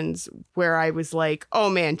reasons where I was like, oh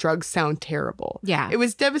man, drugs sound terrible. Yeah. It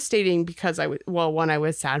was devastating because I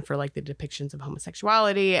was sad for like the depictions of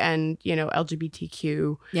homosexuality and,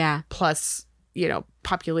 LGBTQ plus,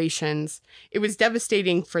 populations. It was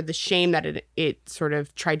devastating for the shame that it sort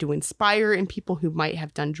of tried to inspire in people who might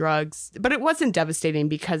have done drugs. But it wasn't devastating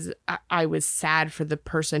because I was sad for the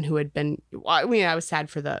person who had been, I was sad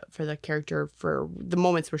for the character for the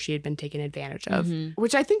moments where she had been taken advantage of,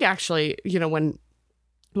 which I think actually, when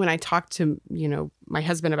I talked to, my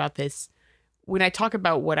husband about this, when I talk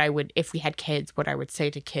about what I would, if we had kids, what I would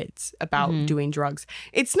say to kids about doing drugs,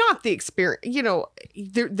 it's not the experience,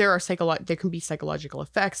 there can be psychological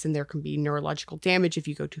effects and there can be neurological damage if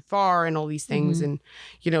you go too far and all these things. And,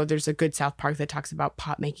 there's a good South Park that talks about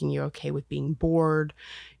pot making you okay with being bored.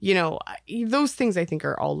 Those things I think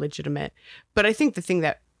are all legitimate. But I think the thing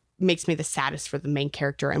that makes me the saddest for the main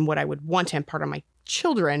character and what I would want to impart on my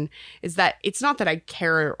children is that it's not that I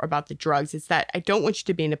care about the drugs, it's that I don't want you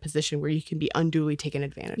to be in a position where you can be unduly taken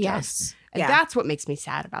advantage of. And that's what makes me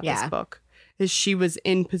sad about this book, is she was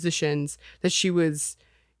in positions that she was,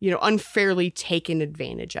 unfairly taken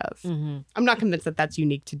advantage of. I'm not convinced that that's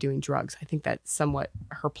unique to doing drugs. I think that's somewhat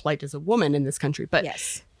her plight as a woman in this country. But,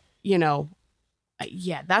 that's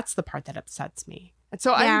the part that upsets me. And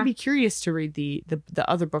so I would be curious to read the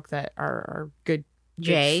other book that our good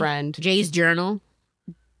friend. Jay's Journal.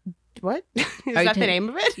 What? Is that the name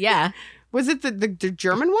of it? Yeah. Was it the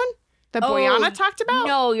German one that Boyana talked about?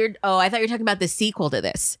 No, I thought you were talking about the sequel to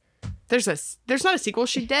this. There's not a sequel.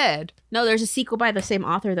 She did. No, there's a sequel by the same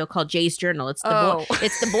author though called Jay's Journal. It's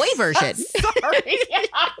the boy version. Sorry.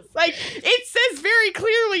 It's like it says very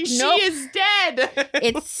clearly she is dead.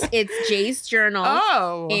 It's Jay's Journal.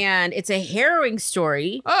 Oh. And it's a harrowing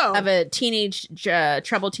story of a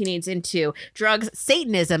troubled teenage into drugs,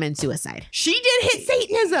 Satanism, and suicide. She did hit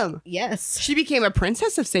Satanism. Yes. She became a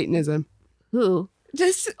princess of Satanism. Who?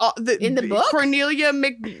 In the book? Cornelia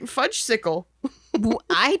McFudgesicle.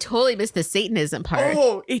 I totally missed the Satanism part.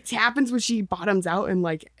 Oh, it happens when she bottoms out in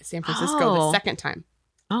like San Francisco the second time.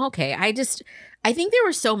 Oh, okay. I think there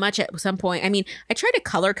was so much at some point. I mean, I tried to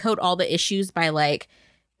color code all the issues by like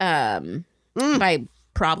by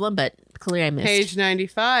problem, but clearly I missed. Page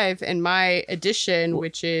 95 in my edition,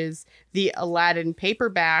 which is the Aladdin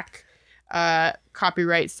paperback,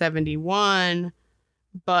 copyright 71,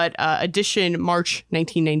 but edition March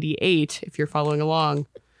 1998, if you're following along.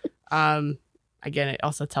 Again, it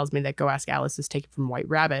also tells me that Go Ask Alice is taken from White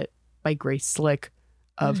Rabbit by Grace Slick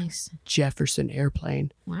of Jefferson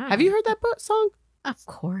Airplane. Wow. Have you heard that song? Of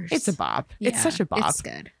course. It's a bop. Yeah, it's such a bop. It's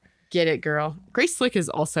good. Get it, girl. Grace Slick is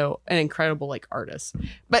also an incredible artist.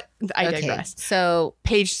 But I digress. So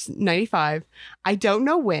page 95. I don't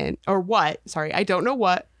know when or what. Sorry, I don't know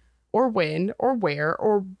what or when or where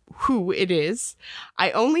or who it is. I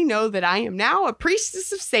only know that I am now a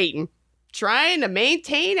priestess of Satan, trying to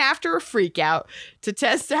maintain after a freak out, to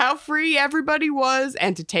test how free everybody was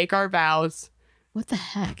and to take our vows. What the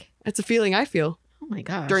heck? That's a feeling I feel. Oh my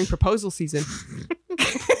gosh. During proposal season.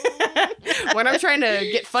 When I'm trying to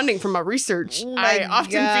get funding from my research, I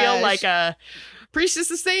often feel like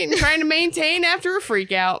Priestess of Satan trying to maintain after a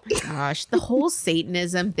freak out. Gosh, the whole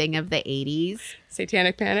Satanism thing of the 80s.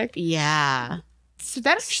 Satanic Panic. Yeah. So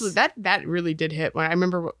that actually that really did hit when I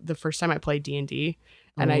remember the first time I played D&D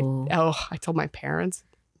and I told my parents,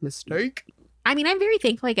 mistake. I mean, I'm very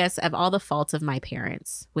thankful, I guess, of all the faults of my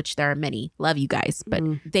parents, which there are many. Love you guys, but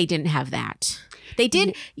they didn't have that. They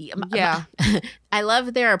did. Yeah. I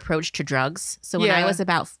love their approach to drugs. So when I was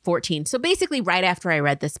about 14, so basically right after I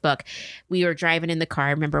read this book, we were driving in the car.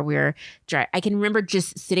 I remember I can remember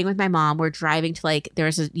just sitting with my mom. We're driving to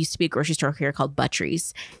used to be a grocery store here called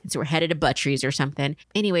Buttrey's. And so we're headed to Buttrey's or something.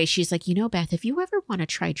 Anyway, she's like, Beth, if you ever want to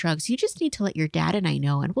try drugs, you just need to let your dad and I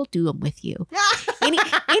know, and we'll do them with you.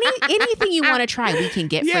 Anything you want to try, we can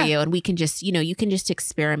get for you. And we can just, you can just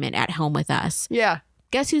experiment at home with us. Yeah.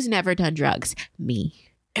 Guess who's never done drugs? Me.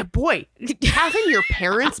 Boy, having your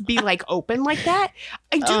parents be like open like that,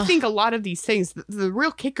 I do think a lot of these things. The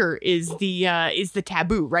real kicker is the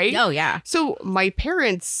taboo, right? Oh yeah. So my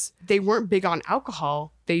parents, they weren't big on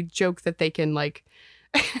alcohol. They joke that they can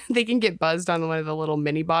they can get buzzed on one of the little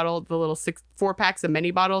mini bottle, the little 4-packs of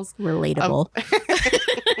mini bottles. Relatable.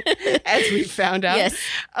 As we found out. Yes.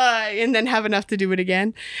 And then have enough to do it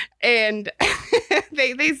again. And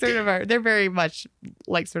they sort of are, they're very much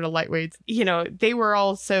like sort of lightweights. They were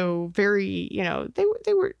also very,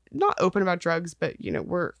 they were not open about drugs, but,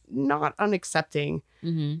 were not unaccepting.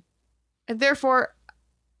 Mm-hmm. And therefore,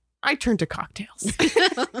 I turned to cocktails.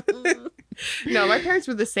 No, my parents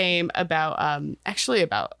were the same about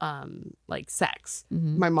like sex.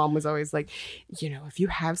 Mm-hmm. My mom was always like, if you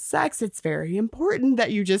have sex, it's very important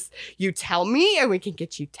that you tell me and we can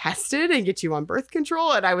get you tested and get you on birth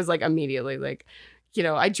control. And I was like, immediately like,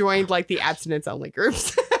 I joined like the abstinence only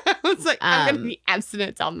groups. I was like, I'm going to be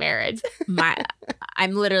abstinent till marriage.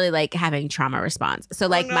 I'm literally like having trauma response. So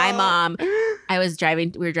like my mom, we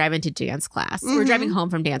were driving to dance class. Mm-hmm. We were driving home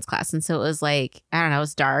from dance class. And so it was like, I don't know, it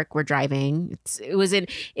was dark. We're driving. It was in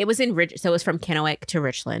so it was from Kennewick to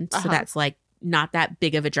Richland. So that's like not that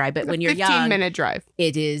big of a drive. But when you're young, 15-minute drive.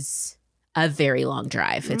 It is a very long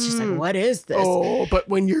drive. It's just like, what is this? Oh, but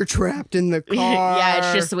when you're trapped in the car. Yeah,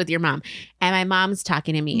 it's just with your mom. And my mom's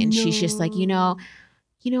talking to me and she's just like, Beth,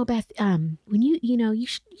 when you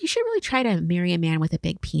should really try to marry a man with a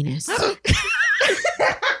big penis.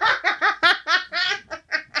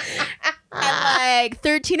 And like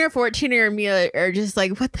 13 or 14 or me are just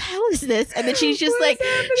like, what the hell is this? And then she's just like,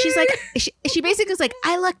 she basically was like,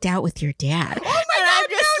 I lucked out with your dad. Oh my God, I'm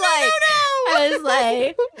just I was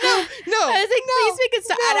like, no. I was like, please make it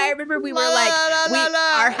stop. And I remember we were like,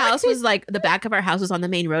 our house was like, the back of our house was on the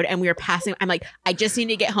main road and we were passing. I'm like, I just need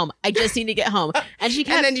to get home. And she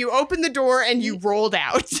kept. And then you opened the door and you rolled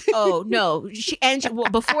out. Oh, no.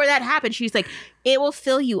 Before that happened, she's like, it will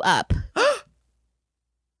fill you up.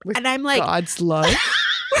 And I'm like, God's love.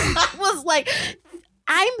 I was like,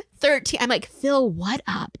 I'm 13. I'm like, fill what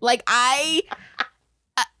up? Like I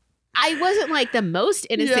wasn't like the most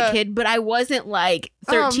innocent kid, but I wasn't like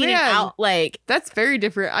 13 and out. Like that's very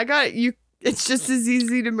different. I got you. It's just as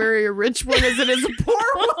easy to marry a rich one as it is a poor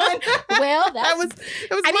one. Well, that was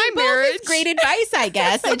my marriage. Both is great advice, I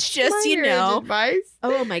guess. It's just advice.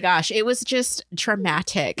 Oh my gosh, it was just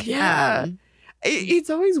traumatic. Yeah. It's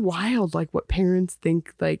always wild, like what parents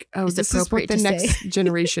think, like, oh, this is what the next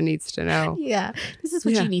generation needs to know. Yeah, this is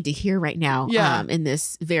what you need to hear right now. Yeah. In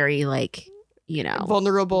this very vulnerable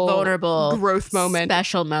growth moment,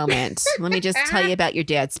 special moment. Let me just tell you about your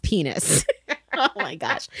dad's penis. Oh my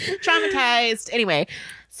gosh, traumatized. Anyway,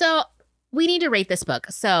 so we need to rate this book.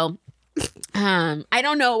 So, I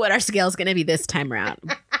don't know what our scale is going to be this time around.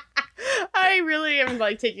 I really am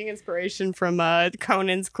like taking inspiration from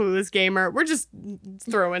Conan's Clueless Gamer. We're just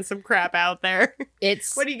throwing some crap out there.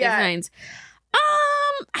 What do you got? I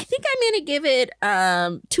think I'm gonna give it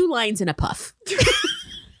 2 lines and a puff.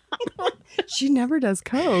 She never does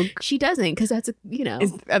coke. She doesn't, because that's is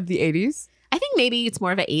of the 80s. I think maybe it's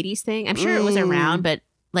more of an 80s thing. I'm sure it was around, but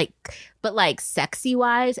sexy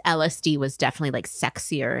wise, LSD was definitely like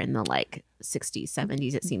sexier in the like 60s,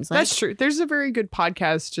 70s, it seems like. That's true. There's a very good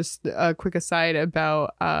podcast, just a quick aside,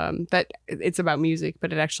 about that it's about music,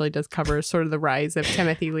 but it actually does cover sort of the rise of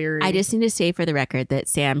Timothy Leary. I just need to say for the record that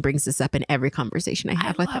Sam brings this up in every conversation I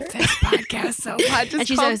have with her. I love this podcast so much. And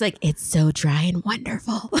she's always like, it's so dry and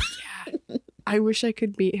wonderful. Yeah. I wish I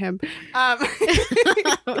could meet him.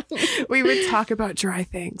 We would talk about dry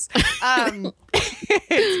things.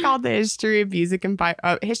 It's called the History of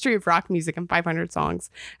Rock Music and 500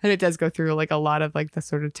 Songs, and it does go through like a lot of like the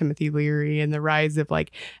sort of Timothy Leary and the rise of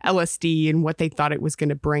like LSD and what they thought it was going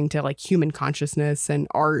to bring to like human consciousness and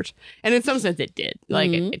art. And in some sense, it did.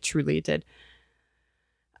 Like it truly did.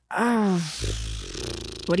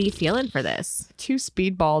 What are you feeling for this? 2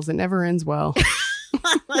 speedballs. It never ends well.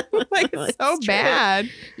 Like, it's so True. bad.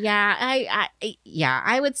 Yeah,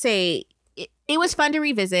 I would say it was fun to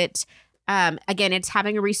revisit. Again, it's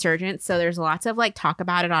having a resurgence, so there's lots of like talk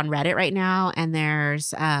about it on Reddit right now, and there's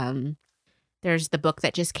the book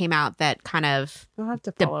that just came out that kind of I'll have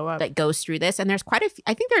to follow up. that goes through this, and there's quite a few,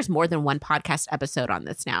 I think there's more than one podcast episode on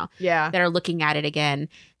this now Yeah. that are looking at it again.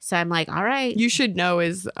 So I'm like, all right, You Should Know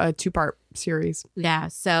is a 2-part series. yeah.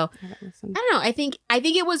 So I haven't listened. I don't know. I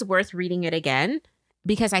think it was worth reading it again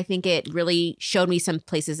because I think it really showed me some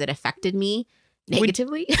places that affected me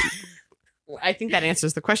negatively. I think that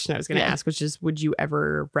answers the question I was going to Yeah. ask, which is, would you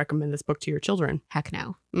ever recommend this book to your children? Heck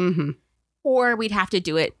no. Mm-hmm. Or we'd have to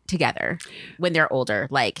do it together when they're older,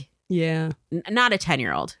 like Yeah. not a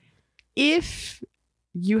 10-year-old. If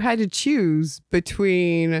you had to choose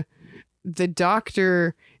between the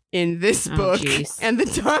doctor in this Oh, book geez. and the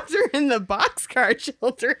doctor in the Boxcar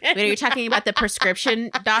Children. Wait, are you talking about the prescription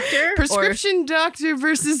doctor? Prescription doctor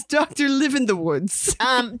versus Dr. Live in the Woods.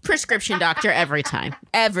 Or, prescription doctor every time.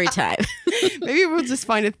 Every time. Maybe we'll just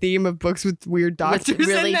find a theme of books with weird doctors. With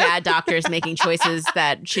really in them. bad doctors making choices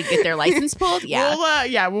that should get their license pulled.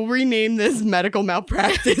 Yeah. We'll rename this medical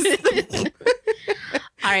malpractice.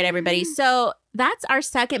 All right, everybody. So that's our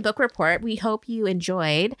second book report. We hope you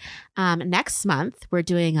enjoyed. Next month, we're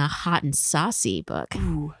doing a hot and saucy book,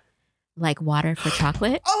 Ooh. like Water for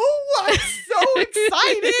Chocolate. Oh, I'm so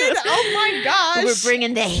excited. Oh my gosh. We're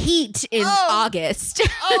bringing the heat in Oh. August.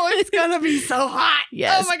 Oh, it's going to be so hot.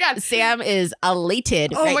 Yes. Oh my God. Sam is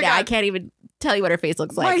elated Oh right my now. I God. can't even tell you what her face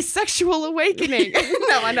looks My like. sexual awakening.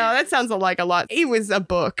 No, I know. That sounds like a lot. It was a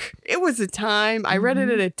book. It was a time. I read it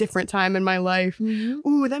at a different time in my life. Mhm.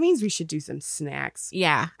 Ooh, that means we should do some snacks.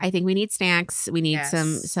 Yeah, I think we need snacks. We need Yes.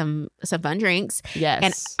 some fun drinks. Yes.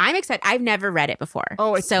 And I'm excited. I've never read it before.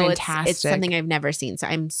 Oh, it's so fantastic. It's something I've never seen. So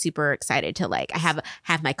I'm super excited to like. I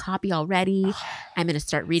have my copy already. I'm gonna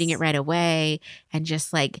start reading it right away and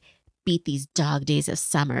just like beat these dog days of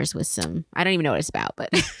summers with some. I don't even know what it's about, but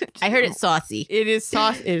I heard it's saucy. It is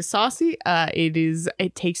saucy. It is saucy.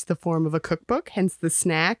 It takes the form of a cookbook, hence the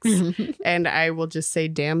snacks. And I will just say,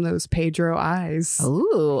 damn those Pedro eyes.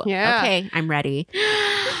 Ooh, Yeah. Okay, I'm ready.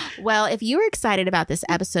 Well, if you were excited about this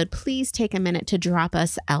episode, please take a minute to drop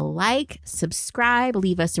us a like, subscribe,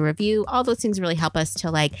 leave us a review. All those things really help us to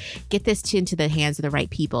like get this into the hands of the right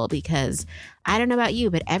people because I don't know about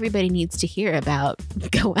you, but everybody needs to hear about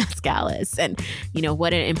Go Ask Alice and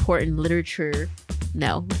what an important what Literary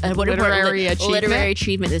important achievement? literary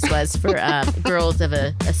achievement this was for girls of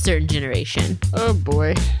a certain generation. Oh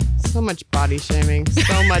boy. So much body shaming.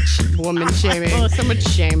 So much woman shaming. So much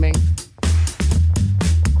shaming.